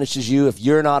time punishes you if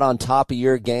you're not on top of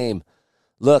your game.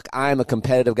 Look, I'm a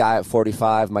competitive guy at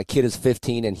 45. My kid is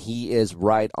 15, and he is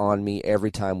right on me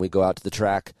every time we go out to the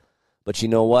track. But you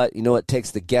know what? You know what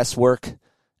takes the guesswork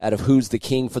out of who's the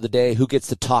king for the day, who gets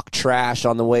to talk trash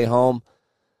on the way home?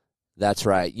 That's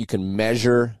right. You can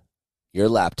measure your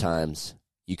lap times.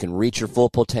 You can reach your full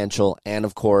potential, and,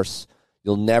 of course,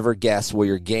 you'll never guess where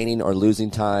you're gaining or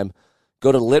losing time.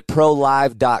 Go to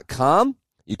litprolive.com.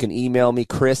 You can email me,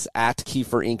 Chris at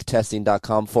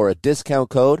KieferInkTesting.com, for a discount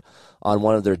code on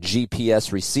one of their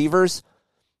GPS receivers.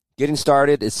 Getting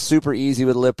started is super easy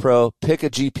with LitPro. Pick a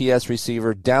GPS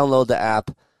receiver, download the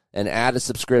app, and add a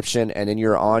subscription, and then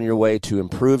you're on your way to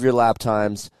improve your lap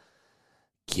times,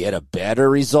 get a better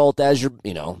result as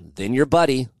than your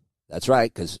buddy. That's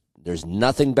right, because there's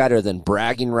nothing better than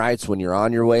bragging rights when you're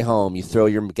on your way home. You throw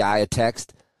your guy a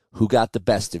text, who got the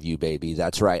best of you, baby?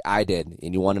 That's right, I did.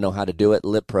 And you want to know how to do it?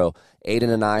 LitPro. Aiden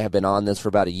and I have been on this for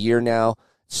about a year now.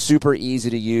 Super easy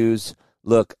to use.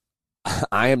 Look,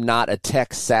 I am not a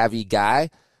tech-savvy guy,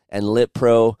 and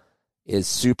LitPro is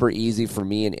super easy for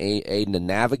me and Aiden to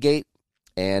navigate,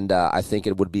 and I think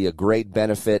it would be a great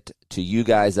benefit to you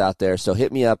guys out there. So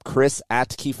hit me up, Chris at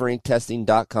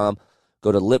KieferInkTesting.com.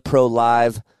 Go to LitPro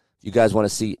Live. If you guys want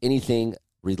to see anything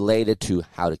related to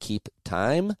how to keep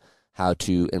time, how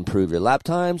to improve your lap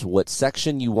times, what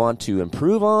section you want to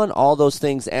improve on, all those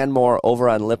things and more over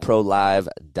on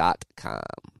litprolive.com.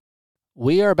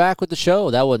 We are back with the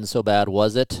show. That wasn't so bad,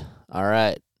 was it? All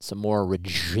right, some more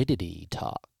rigidity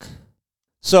talk.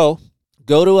 So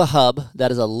go to a hub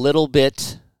that is a little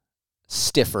bit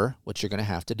stiffer, which you're going to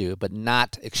have to do, but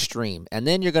not extreme. And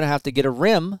then you're going to have to get a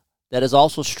rim that is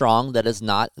also strong, that is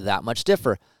not that much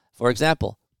stiffer. For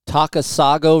example,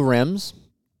 Takasago rims.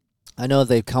 I know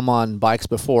they've come on bikes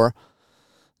before.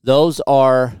 Those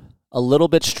are a little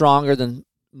bit stronger than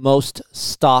most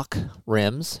stock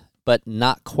rims, but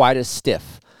not quite as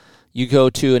stiff. You go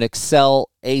to an Excel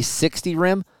A60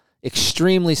 rim,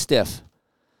 extremely stiff.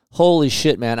 Holy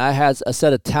shit, man. I had a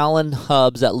set of Talon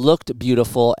hubs that looked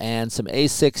beautiful and some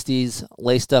A60s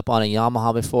laced up on a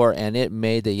Yamaha before, and it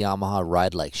made the Yamaha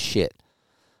ride like shit.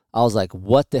 I was like,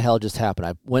 what the hell just happened?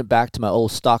 I went back to my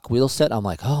old stock wheel set. I'm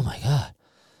like, oh my God.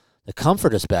 The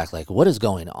comfort is back. Like, what is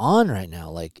going on right now?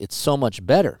 Like, it's so much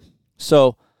better.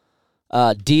 So,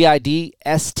 DID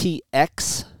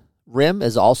STX rim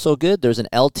is also good. There's an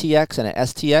LTX and an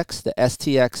STX. The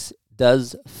STX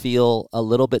does feel a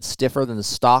little bit stiffer than the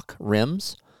stock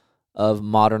rims of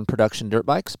modern production dirt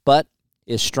bikes, but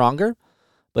is stronger.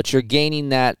 But you're gaining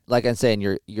that, like I'm saying,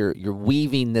 you're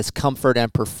weaving this comfort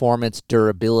and performance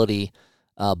durability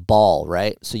ball,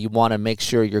 right? So you want to make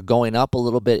sure you're going up a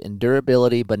little bit in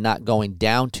durability, but not going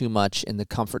down too much in the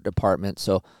comfort department.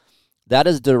 So that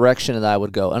is the direction that I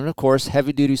would go. And of course,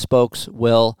 heavy-duty spokes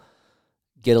will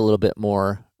get a little bit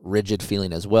more rigid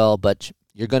feeling as well, but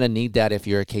you're going to need that if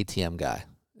you're a KTM guy.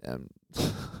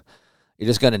 You're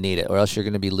just going to need it, or else you're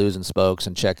going to be losing spokes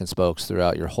and checking spokes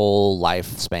throughout your whole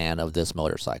lifespan of this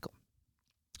motorcycle.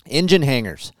 Engine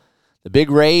hangers. The big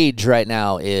rage right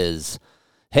now is,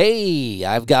 hey,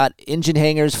 I've got engine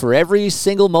hangers for every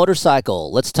single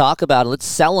motorcycle. Let's talk about it. Let's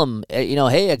sell them.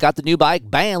 Hey, I got the new bike.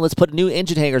 Bam, let's put new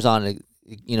engine hangers on it.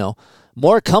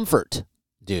 More comfort.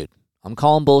 Dude, I'm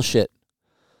calling bullshit.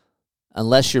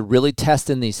 Unless you're really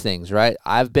testing these things, right?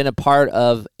 I've been a part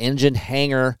of engine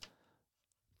hanger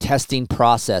testing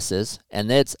processes,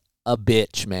 and it's a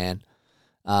bitch, man.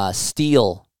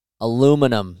 Steel,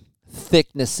 aluminum,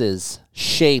 thicknesses,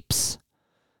 shapes.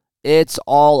 It's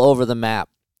all over the map.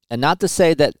 And not to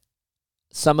say that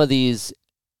some of these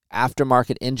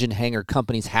aftermarket engine hanger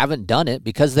companies haven't done it,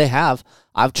 because they have.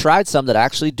 I've tried some that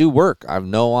actually do work. I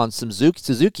know on some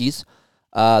Suzuki's,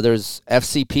 there's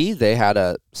FCP. They had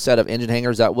a set of engine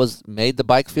hangers that made the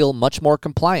bike feel much more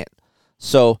compliant.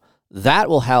 So that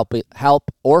will help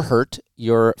or hurt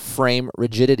your frame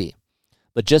rigidity.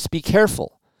 But just be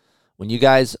careful. When you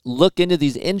guys look into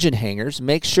these engine hangers,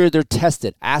 make sure they're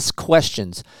tested. Ask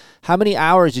questions. How many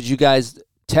hours did you guys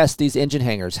test these engine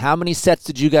hangers? How many sets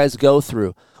did you guys go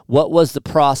through? What was the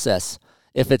process?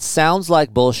 If it sounds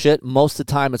like bullshit, most of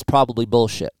the time it's probably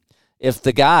bullshit. If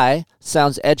the guy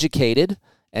sounds educated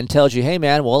and tells you, hey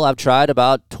man, well, I've tried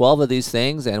about 12 of these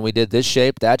things and we did this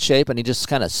shape, that shape, and he just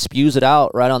kind of spews it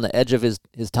out right on the edge of his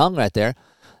tongue right there,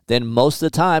 then most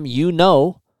of the time you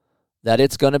know that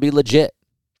it's going to be legit.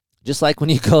 Just like when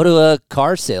you go to a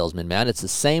car salesman, man, it's the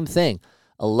same thing.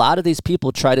 A lot of these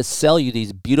people try to sell you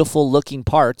these beautiful looking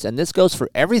parts, and this goes for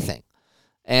everything.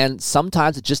 And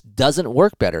sometimes it just doesn't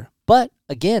work better. But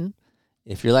again,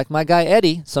 if you're like my guy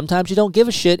Eddie, sometimes you don't give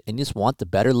a shit and you just want the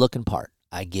better looking part.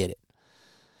 I get it.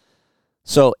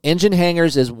 So engine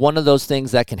hangers is one of those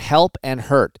things that can help and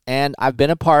hurt. And I've been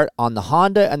a part on the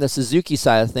Honda and the Suzuki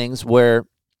side of things where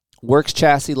Works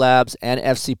Chassis Labs and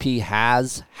FCP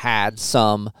has had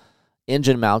some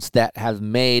engine mounts that have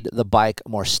made the bike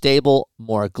more stable,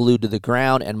 more glued to the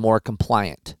ground, and more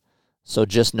compliant. So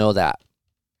just know that.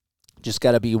 Just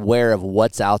got to be aware of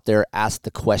what's out there. Ask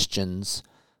the questions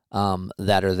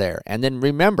that are there. And then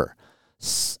remember,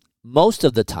 most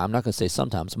of the time, I'm not going to say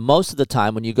sometimes, most of the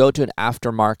time when you go to an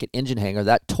aftermarket engine hanger,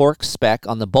 that torque spec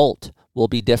on the bolt will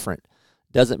be different.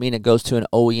 Doesn't mean it goes to an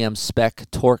OEM spec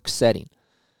torque setting.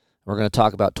 We're going to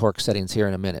talk about torque settings here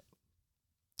in a minute.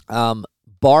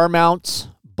 Bar mounts,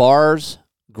 bars,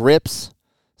 grips,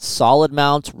 solid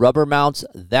mounts, rubber mounts,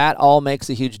 that all makes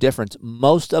a huge difference.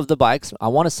 Most of the bikes, I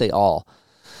want to say almost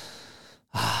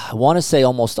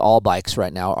all bikes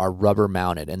right now are rubber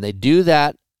mounted, and they do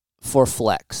that for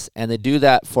flex, and they do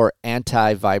that for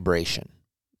anti-vibration.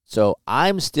 So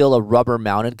I'm still a rubber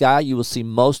mounted guy. You will see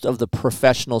most of the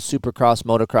professional supercross,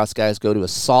 motocross guys go to a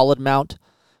solid mount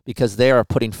because they are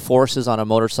putting forces on a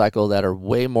motorcycle that are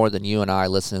way more than you and I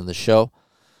listening to the show,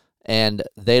 and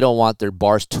they don't want their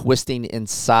bars twisting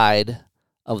inside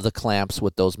of the clamps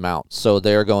with those mounts. So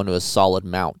they're going to a solid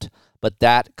mount, but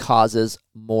that causes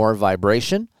more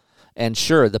vibration. And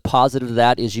sure, the positive of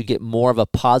that is you get more of a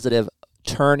positive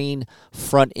turning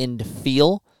front end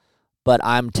feel, but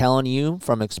I'm telling you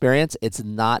from experience, it's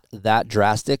not that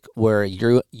drastic where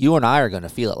you and I are going to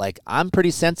feel it. Like, I'm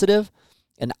pretty sensitive,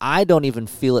 and I don't even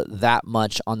feel it that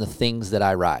much on the things that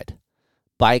I ride,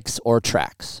 bikes or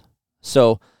tracks.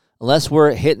 So unless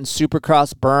we're hitting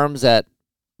supercross berms at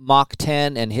Mach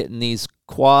 10 and hitting these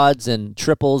quads and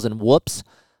triples and whoops,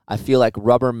 I feel like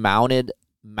rubber mounted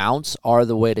mounts are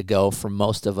the way to go for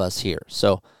most of us here.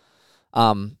 So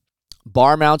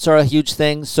bar mounts are a huge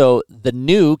thing. So the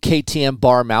new KTM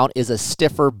bar mount is a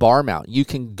stiffer bar mount. You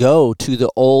can go to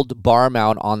the old bar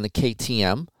mount on the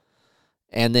KTM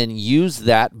and then use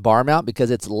that bar mount because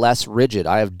it's less rigid.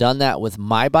 I have done that with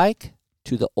my bike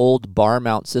to the old bar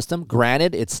mount system.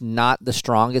 Granted, it's not the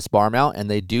strongest bar mount, and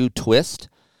they do twist.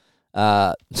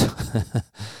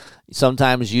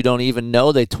 Sometimes you don't even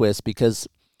know they twist because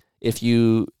if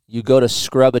you go to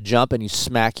scrub a jump and you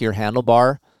smack your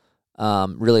handlebar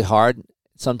really hard,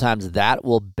 sometimes that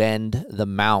will bend the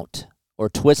mount or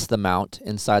twist the mount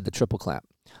inside the triple clamp.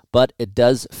 But it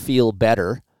does feel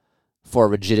better for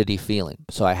rigidity feeling.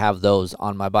 So I have those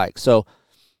on my bike. So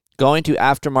going to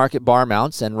aftermarket bar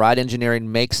mounts, and Ride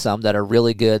Engineering makes some that are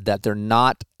really good, that they're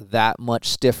not that much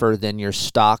stiffer than your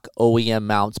stock OEM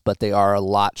mounts, but they are a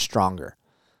lot stronger.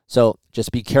 So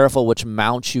just be careful which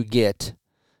mounts you get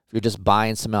if you're just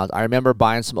buying some mounts. I remember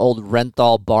buying some old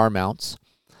Renthal bar mounts,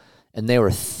 and they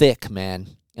were thick, man.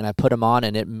 And I put them on,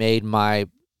 and it made my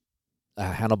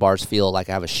handlebars feel like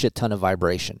I have a shit ton of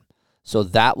vibration. So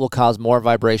that will cause more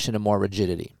vibration and more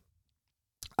rigidity.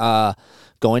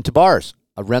 Going to bars,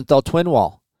 a Renthal twin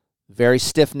wall, very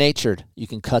stiff-natured. You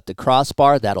can cut the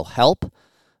crossbar. That'll help.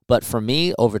 But for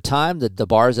me, over time, the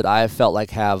bars that I have felt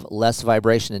like have less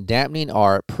vibration and dampening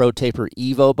are Pro Taper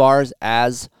Evo bars,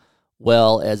 as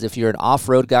well as if you're an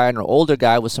off-road guy and an older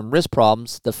guy with some wrist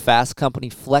problems, the Fast Company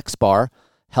Flex Bar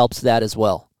helps that as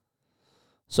well.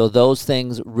 So those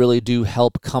things really do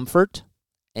help comfort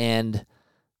and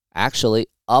actually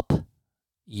up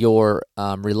your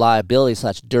reliability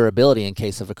 / durability in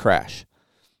case of a crash.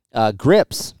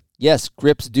 Grips. Yes,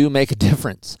 grips do make a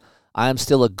difference. I am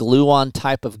still a glue-on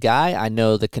type of guy. I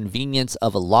know the convenience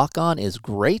of a lock-on is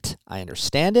great. I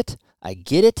understand it. I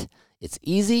get it. It's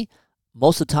easy.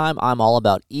 Most of the time, I'm all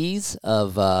about ease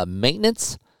of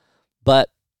maintenance, but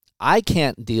I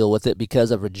can't deal with it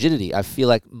because of rigidity. I feel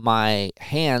like my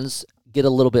hands get a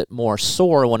little bit more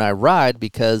sore when I ride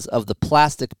because of the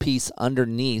plastic piece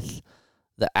underneath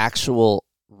the actual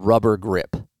rubber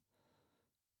grip,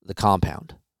 the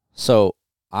compound. So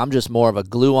I'm just more of a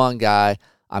glue-on guy.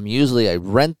 I'm usually a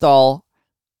Renthal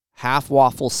half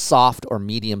waffle, soft or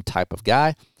medium type of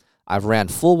guy. I've ran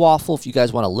full waffle. If you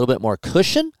guys want a little bit more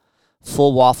cushion,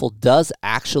 full waffle does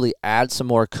actually add some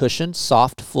more cushion.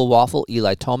 Soft full waffle,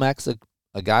 Eli Tomac's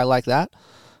a guy like that.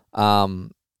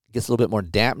 Gets a little bit more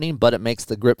dampening, but it makes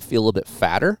the grip feel a little bit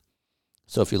fatter.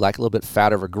 So if you like a little bit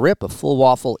fatter of a grip, a full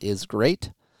waffle is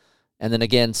great. And then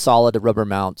again, solid rubber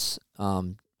mounts.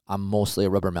 I'm mostly a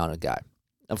rubber mounted guy.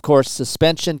 Of course,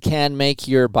 suspension can make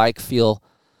your bike feel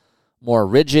more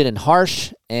rigid and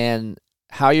harsh, and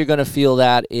how you're going to feel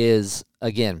that is,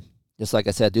 again, just like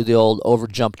I said, do the old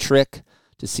overjump trick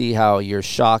to see how your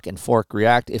shock and fork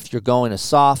react. If you're going to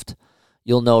soft,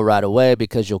 you'll know right away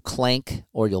because you'll clank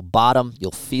or you'll bottom.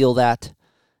 You'll feel that.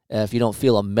 If you don't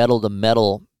feel a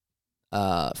metal-to-metal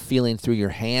feeling through your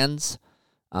hands,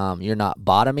 you're not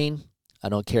bottoming. I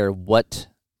don't care what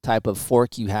type of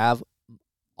fork you have.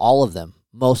 All of them,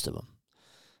 most of them,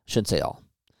 shouldn't say all,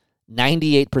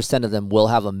 98% of them will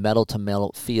have a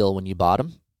metal-to-metal feel when you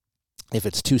bottom. If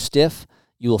it's too stiff,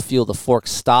 you will feel the fork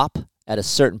stop at a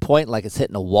certain point, like it's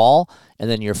hitting a wall, and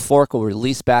then your fork will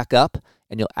release back up,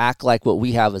 and you'll act like what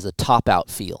we have is a top-out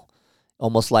feel,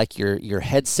 almost like your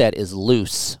headset is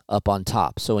loose up on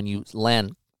top. So when you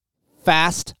land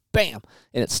fast, bam,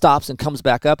 and it stops and comes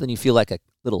back up, then you feel like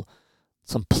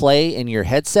some play in your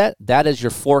headset. That is your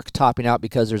fork topping out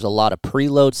because there's a lot of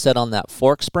preload set on that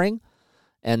fork spring,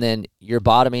 and then you're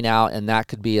bottoming out, and that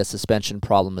could be a suspension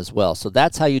problem as well. So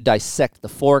that's how you dissect the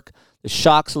fork. The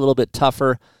shock's a little bit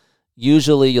tougher.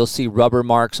 Usually you'll see rubber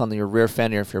marks on your rear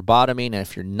fender if you're bottoming, and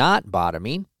if you're not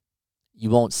bottoming, you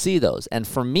won't see those. And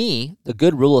for me, the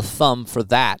good rule of thumb for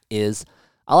that is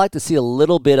I like to see a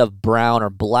little bit of brown or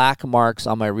black marks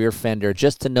on my rear fender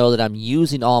just to know that I'm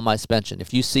using all my suspension.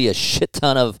 If you see a shit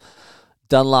ton of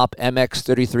Dunlop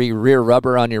MX33 rear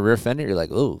rubber on your rear fender, you're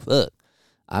like, ooh, fuck.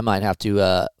 I might have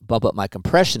to bump up my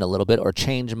compression a little bit or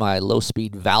change my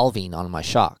low-speed valving on my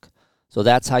shock. So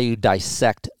that's how you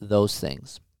dissect those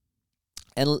things.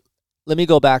 And let me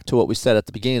go back to what we said at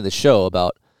the beginning of the show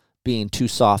about being too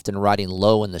soft and riding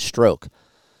low in the stroke.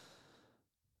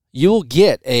 You'll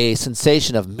get a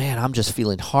sensation of, man, I'm just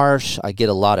feeling harsh. I get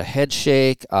a lot of head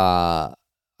shake. I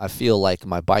feel like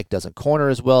my bike doesn't corner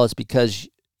as well. It's because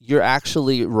you're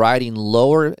actually riding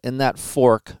lower in that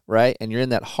fork, right? And you're in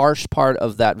that harsh part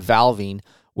of that valving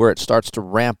where it starts to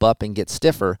ramp up and get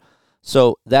stiffer.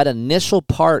 So that initial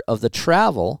part of the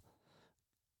travel,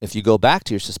 if you go back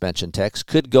to your suspension text,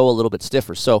 could go a little bit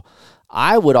stiffer. So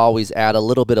I would always add a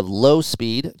little bit of low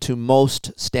speed to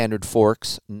most standard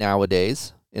forks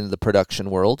nowadays in the production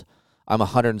world. I'm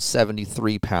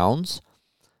 173 pounds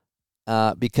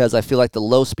because I feel like the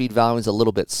low speed valve is a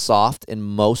little bit soft in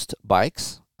most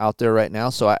bikes out there right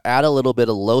now. So I add a little bit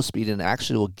of low speed and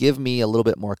actually will give me a little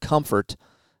bit more comfort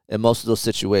in most of those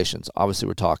situations. Obviously,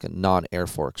 we're talking non-air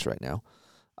forks right now.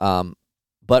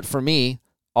 But for me,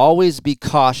 always be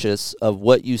cautious of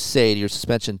what you say to your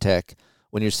suspension tech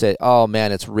when you say, oh,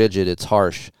 man, it's rigid, it's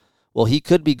harsh. Well, he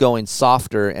could be going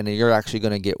softer, and you're actually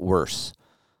going to get worse.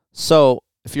 So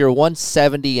if you're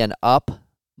 170 and up,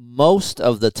 most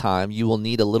of the time you will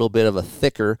need a little bit of a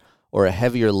thicker or a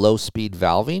heavier low-speed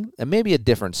valving, and maybe a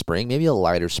different spring, maybe a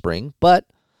lighter spring. But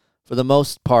for the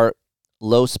most part,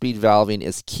 low-speed valving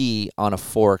is key on a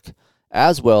fork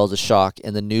as well as a shock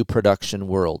in the new production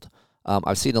world.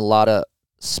 I've seen a lot of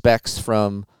specs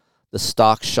from the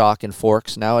stock shock and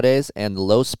forks nowadays, and the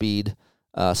low-speed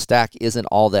stack isn't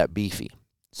all that beefy.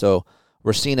 So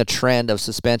we're seeing a trend of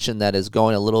suspension that is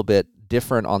going a little bit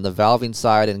different on the valving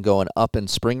side and going up in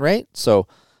spring rate. So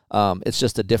it's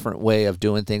just a different way of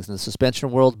doing things in the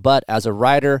suspension world. But as a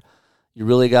rider, you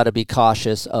really got to be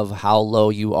cautious of how low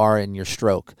you are in your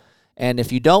stroke. And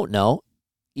if you don't know,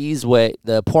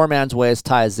 the poor man's way is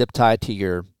tie a zip tie to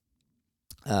your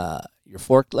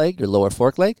fork leg, your lower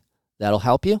fork leg. That'll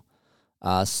help you.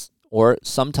 Or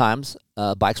sometimes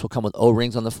bikes will come with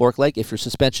O-rings on the fork leg. If your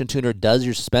suspension tuner does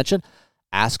your suspension,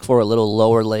 ask for a little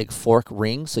lower leg fork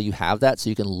ring so you have that, so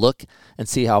you can look and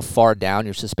see how far down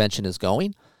your suspension is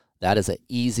going. That is an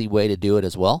easy way to do it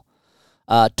as well.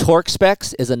 Torque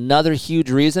specs is another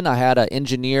huge reason. I had an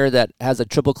engineer that has a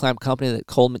triple clamp company that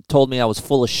told me I was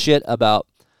full of shit about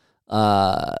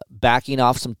backing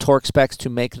off some torque specs to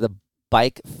make the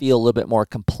bike feel a little bit more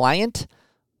compliant.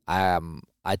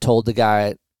 I told the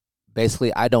guy,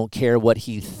 basically, I don't care what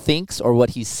he thinks or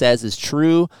what he says is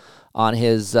true on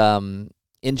his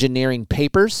engineering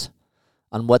papers,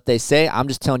 on what they say. I'm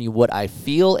just telling you what I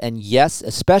feel. And yes,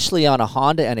 especially on a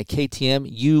Honda and a KTM,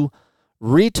 you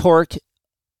retorque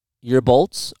your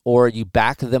bolts or you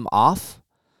back them off.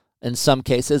 In some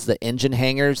cases, the engine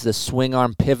hangers, the swing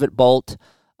arm pivot bolt,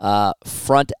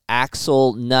 front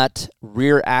axle nut,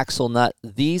 rear axle nut,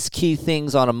 these key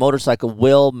things on a motorcycle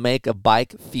will make a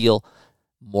bike feel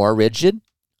more rigid.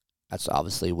 That's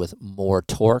obviously with more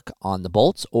torque on the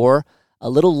bolts, or a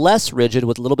little less rigid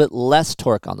with a little bit less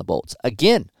torque on the bolts.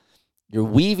 Again, you're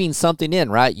weaving something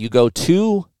in, right? You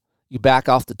back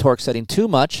off the torque setting too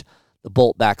much, the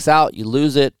bolt backs out, you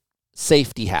lose it,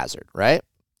 safety hazard, right?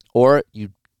 Or you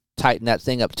tighten that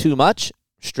thing up too much,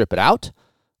 strip it out,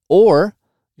 or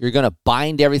you're going to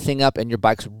bind everything up and your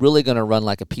bike's really going to run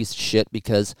like a piece of shit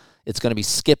because it's going to be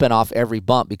skipping off every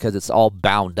bump because it's all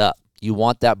bound up. You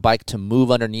want that bike to move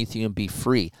underneath you and be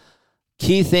free.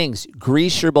 Key things: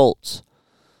 grease your bolts.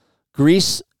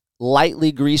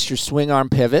 Lightly grease your swing arm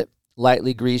pivot.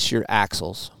 Lightly grease your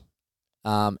axles.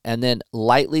 And then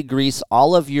lightly grease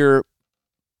all of your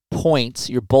points,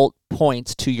 your bolt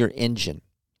points to your engine.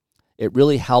 It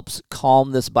really helps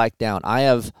calm this bike down. I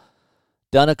have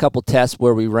done a couple tests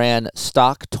where we ran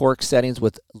stock torque settings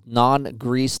with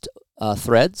non-greased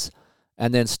threads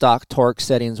and then stock torque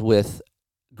settings with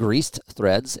greased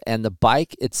threads, and the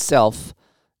bike itself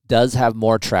does have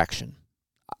more traction.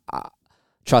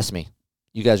 Trust me,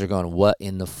 you guys are going, what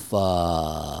in the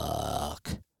fuck?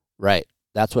 Right,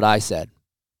 that's what I said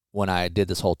when I did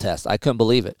this whole test. I couldn't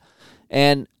believe it.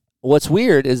 And what's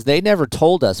weird is they never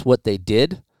told us what they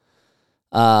did.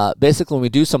 Basically, when we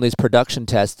do some of these production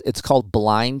tests, it's called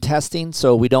blind testing,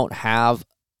 so we don't have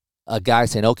a guy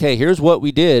saying, okay, here's what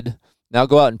we did, now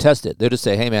go out and test it. They'll just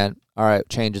say, hey, man, all right,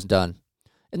 change is done.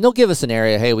 And they'll give us an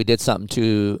area, hey, we did something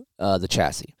to the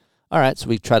chassis. All right, so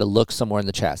we try to look somewhere in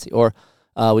the chassis. Or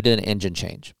we did an engine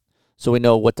change. So we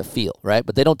know what to feel, right?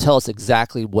 But they don't tell us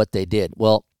exactly what they did.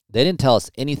 Well, they didn't tell us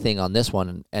anything on this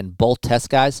one, and both test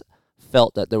guys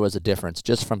felt that there was a difference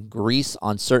just from grease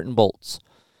on certain bolts.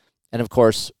 And, of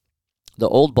course, the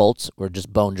old bolts were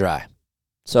just bone dry.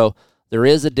 So there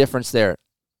is a difference there.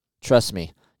 Trust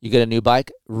me. You get a new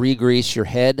bike, re-grease your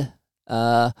head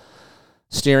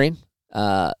steering.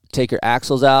 Take your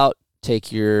axles out,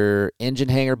 take your engine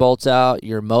hanger bolts out,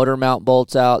 your motor mount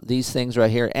bolts out, these things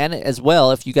right here. And as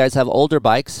well, if you guys have older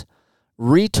bikes,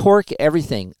 retorque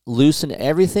everything. Loosen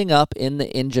everything up in the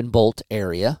engine bolt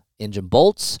area. Engine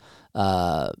bolts,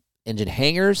 engine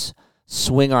hangers,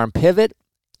 swing arm pivot.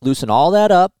 Loosen all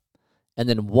that up, and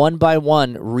then one by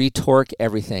one, retorque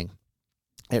everything.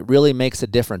 It really makes a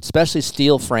difference, especially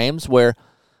steel frames where,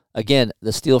 again,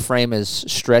 the steel frame is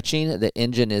stretching, the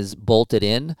engine is bolted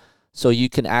in, so you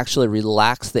can actually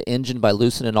relax the engine by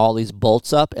loosening all these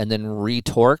bolts up and then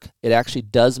retorque. It actually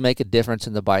does make a difference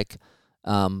in the bike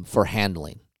for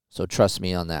handling, so trust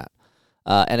me on that.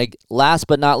 And last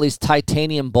but not least,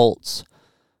 titanium bolts.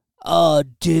 Oh,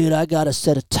 dude, I got a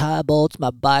set of tie bolts.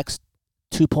 My bike's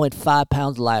 2.5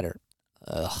 pounds lighter.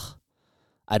 Ugh.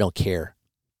 I don't care.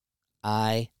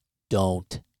 I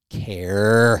don't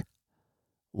care.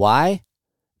 Why?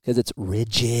 Because it's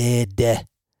rigid.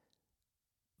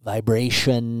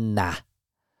 Vibration. Nah.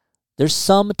 There's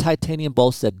some titanium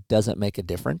bolts that doesn't make a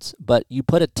difference, but you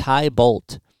put a tie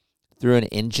bolt through an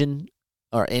engine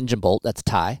or engine bolt that's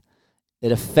tie,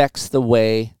 it affects the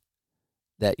way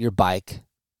that your bike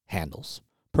handles.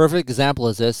 Perfect example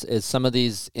of this is some of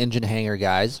these engine hanger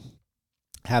guys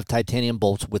have titanium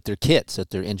bolts with their kits,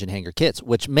 at their engine hanger kits,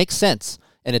 which makes sense,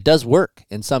 and it does work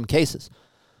in some cases.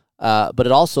 But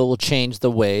it also will change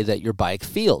the way that your bike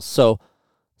feels. So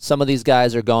some of these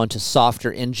guys are going to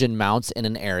softer engine mounts in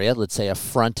an area, let's say a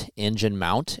front engine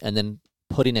mount, and then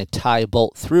putting a tie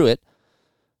bolt through it,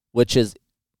 which is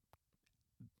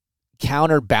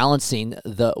counterbalancing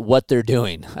what they're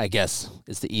doing, I guess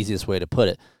is the easiest way to put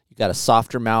it. You got a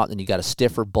softer mount and you got a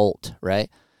stiffer bolt, right?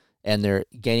 And they're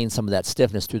gaining some of that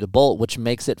stiffness through the bolt, which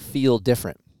makes it feel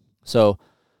different. So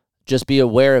just be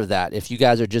aware of that. If you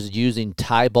guys are just using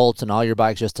tie bolts in all your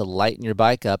bikes just to lighten your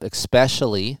bike up,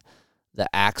 especially the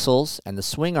axles and the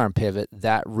swing arm pivot,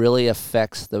 that really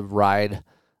affects the ride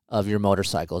of your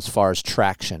motorcycle as far as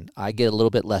traction. I get a little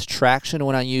bit less traction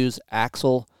when I use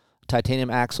titanium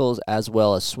axles as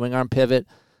well as swing arm pivot.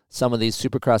 Some of these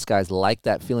Supercross guys like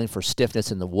that feeling for stiffness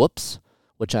in the whoops,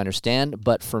 which I understand.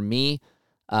 But for me,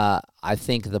 I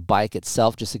think the bike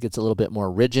itself just gets a little bit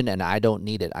more rigid, and I don't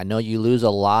need it. I know you lose a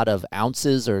lot of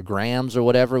ounces or grams or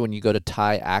whatever when you go to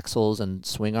tie axles and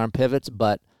swing arm pivots,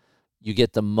 but you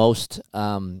get the most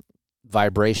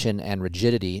vibration and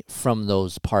rigidity from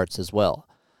those parts as well.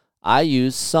 I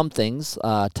use some things,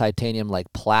 titanium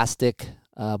like plastic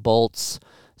bolts,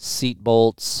 seat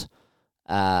bolts.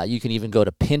 You can even go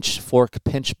to fork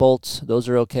pinch bolts. Those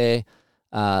are okay.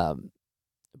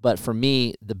 But for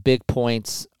me, the big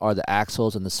points are the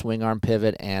axles and the swing arm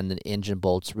pivot, and the engine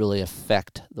bolts really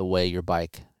affect the way your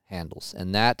bike handles.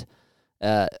 And that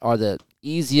are the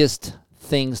easiest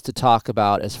things to talk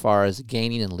about as far as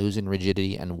gaining and losing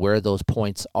rigidity and where those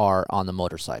points are on the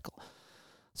motorcycle.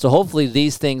 So hopefully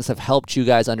these things have helped you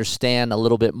guys understand a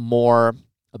little bit more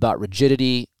about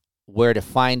rigidity, where to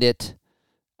find it,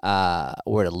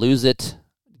 where to lose it,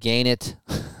 gain it,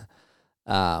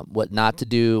 what not to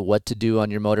do, what to do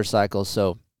on your motorcycle.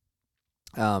 So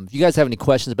if you guys have any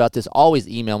questions about this, always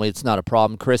email me. It's not a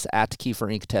problem.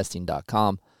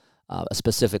 Chris@KieferIncTesting.com. A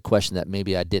specific question that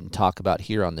maybe I didn't talk about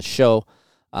here on the show.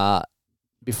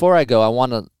 Before I go, I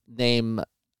want to name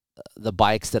the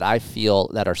bikes that I feel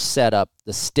that are set up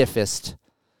the stiffest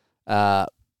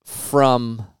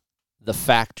from the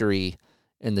factory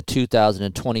in the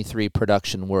 2023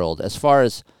 production world. As far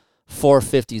as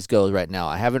 450s goes right now,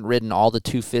 I haven't ridden all the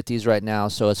 250s right now,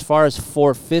 so as far as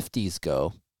 450s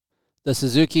go, the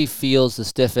Suzuki feels the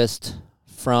stiffest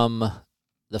from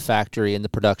the factory in the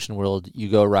production world. You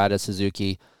go ride a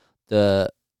Suzuki, the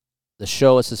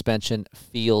Showa suspension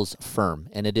feels firm,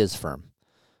 and it is firm.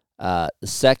 The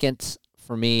second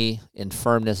for me in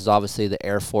firmness is obviously the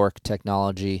air fork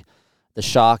technology. The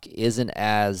shock isn't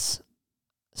as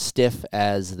stiff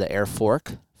as the air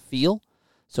fork feel.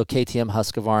 So KTM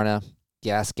Husqvarna,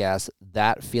 Gas,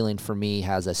 that feeling for me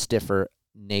has a stiffer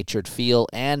natured feel.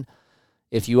 And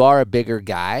if you are a bigger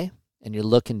guy and you're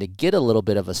looking to get a little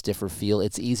bit of a stiffer feel,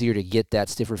 it's easier to get that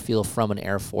stiffer feel from an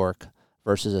air fork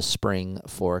versus a spring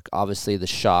fork. Obviously, the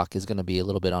shock is going to be a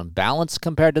little bit unbalanced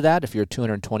compared to that if you're a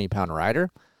 220-pound rider.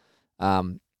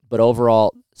 But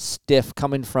overall, stiff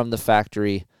coming from the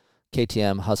factory,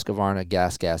 KTM Husqvarna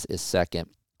Gas is second.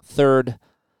 Third,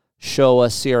 Showa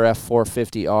CRF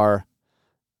 450R.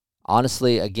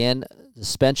 Honestly, again, the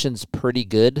suspension's pretty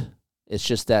good. It's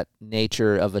just that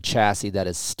nature of a chassis that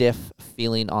is stiff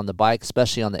feeling on the bike,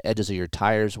 especially on the edges of your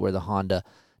tires where the Honda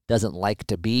doesn't like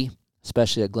to be,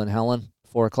 especially at Glen Helen,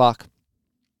 4 o'clock.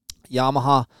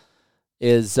 Yamaha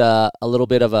is a little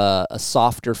bit of a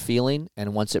softer feeling,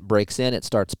 and once it breaks in, it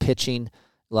starts pitching.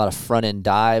 A lot of front-end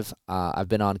dive. I've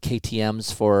been on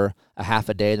KTMs for a half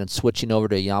a day and then switching over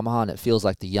to Yamaha, and it feels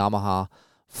like the Yamaha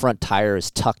front tire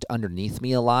is tucked underneath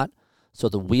me a lot. So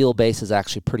the wheelbase is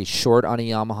actually pretty short on a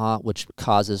Yamaha, which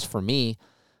causes, for me,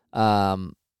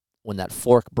 when that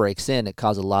fork breaks in, it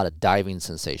causes a lot of diving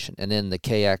sensation. And then the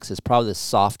KX is probably the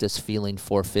softest feeling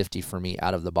 450 for me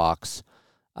out of the box.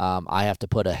 I have to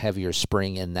put a heavier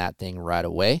spring in that thing right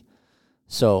away.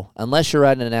 So unless you're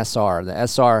riding an SR, the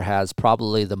SR has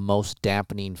probably the most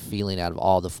dampening feeling out of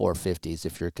all the 450s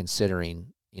if you're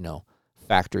considering,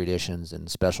 factory editions and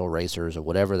special racers or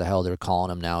whatever the hell they're calling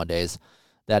them nowadays.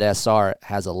 That SR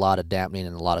has a lot of dampening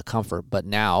and a lot of comfort. But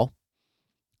now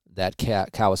that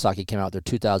Kawasaki came out with their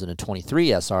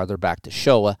 2023 SR, they're back to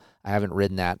Showa. I haven't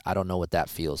ridden that. I don't know what that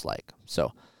feels like.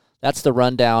 So that's the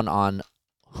rundown on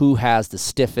who has the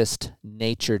stiffest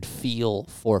natured feel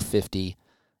 450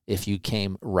 if you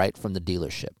came right from the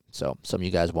dealership. So some of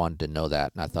you guys wanted to know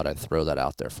that, and I thought I'd throw that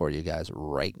out there for you guys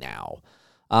right now.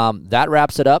 That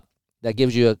wraps it up. That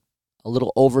gives you a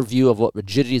little overview of what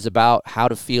rigidity is about, how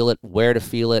to feel it, where to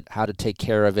feel it, how to take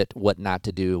care of it, what not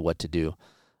to do, what to do.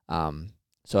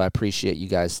 So I appreciate you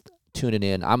guys tuning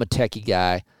in. I'm a techie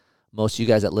guy. Most of you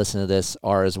guys that listen to this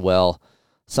are as well.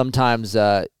 Sometimes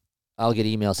I'll get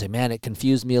emails say, man, it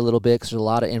confused me a little bit because there's a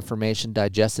lot of information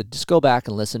digested. Just go back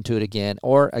and listen to it again.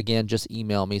 Or, again, just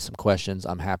email me some questions.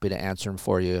 I'm happy to answer them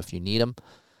for you if you need them.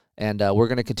 And we're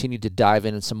going to continue to dive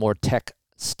into some more tech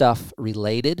stuff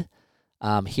related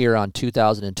here on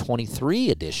 2023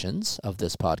 editions of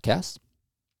this podcast.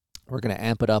 We're going to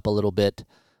amp it up a little bit.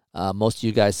 Most of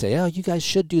you guys say, oh, you guys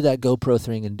should do that GoPro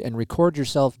thing and record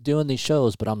yourself doing these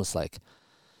shows. But I'm just like,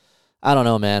 I don't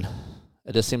know, man.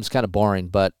 It just seems kind of boring.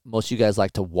 But most of you guys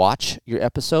like to watch your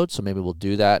episodes, so maybe we'll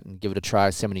do that and give it a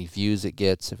try, see how many views it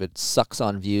gets. If it sucks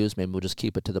on views, maybe we'll just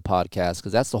keep it to the podcast,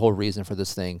 because that's the whole reason for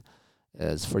this thing,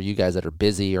 is for you guys that are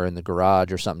busy or in the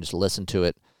garage or something, just listen to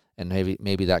it, and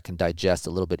maybe that can digest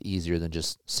a little bit easier than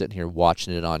just sitting here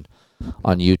watching it on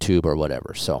YouTube or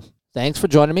whatever. So thanks for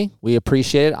joining me. We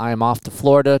appreciate it. I am off to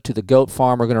Florida to the goat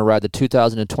farm. We're going to ride the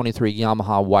 2023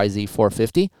 Yamaha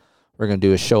YZ450. We're going to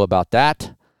do a show about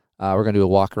that. We're going to do a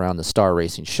walk around the Star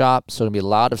Racing shop. So there's going to be a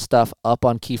lot of stuff up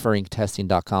on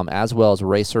KieferInkTesting.com, as well as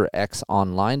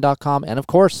RacerXOnline.com. And, of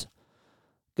course,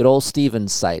 good old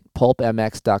Steven's site,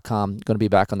 PulpMX.com. Going to be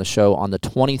back on the show on the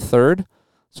 23rd.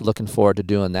 So looking forward to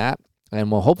doing that.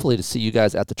 And we'll hopefully to see you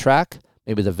guys at the track.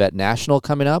 Maybe the Vet National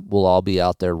coming up. We'll all be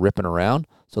out there ripping around.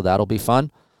 So that'll be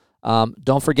fun.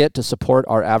 Don't forget to support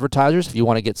our advertisers. If you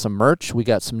want to get some merch, we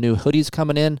got some new hoodies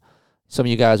coming in. Some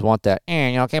of you guys want that.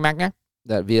 You okay back there?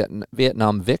 That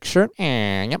Vietnam Vic shirt.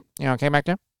 Yep. You okay back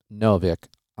there? No, Vic.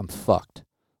 I'm fucked.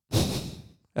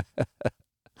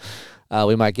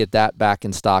 We might get that back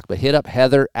in stock. But hit up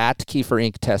Heather at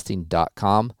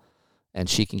KieferInkTesting.com, and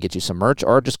she can get you some merch.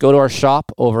 Or just go to our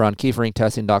shop over on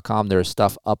KieferInkTesting.com. There's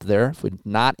stuff up there. If we're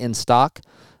not in stock,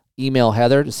 email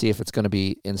Heather to see if it's going to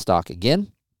be in stock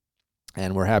again.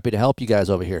 And we're happy to help you guys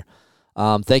over here.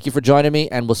 Thank you for joining me,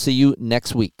 and we'll see you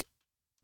next week.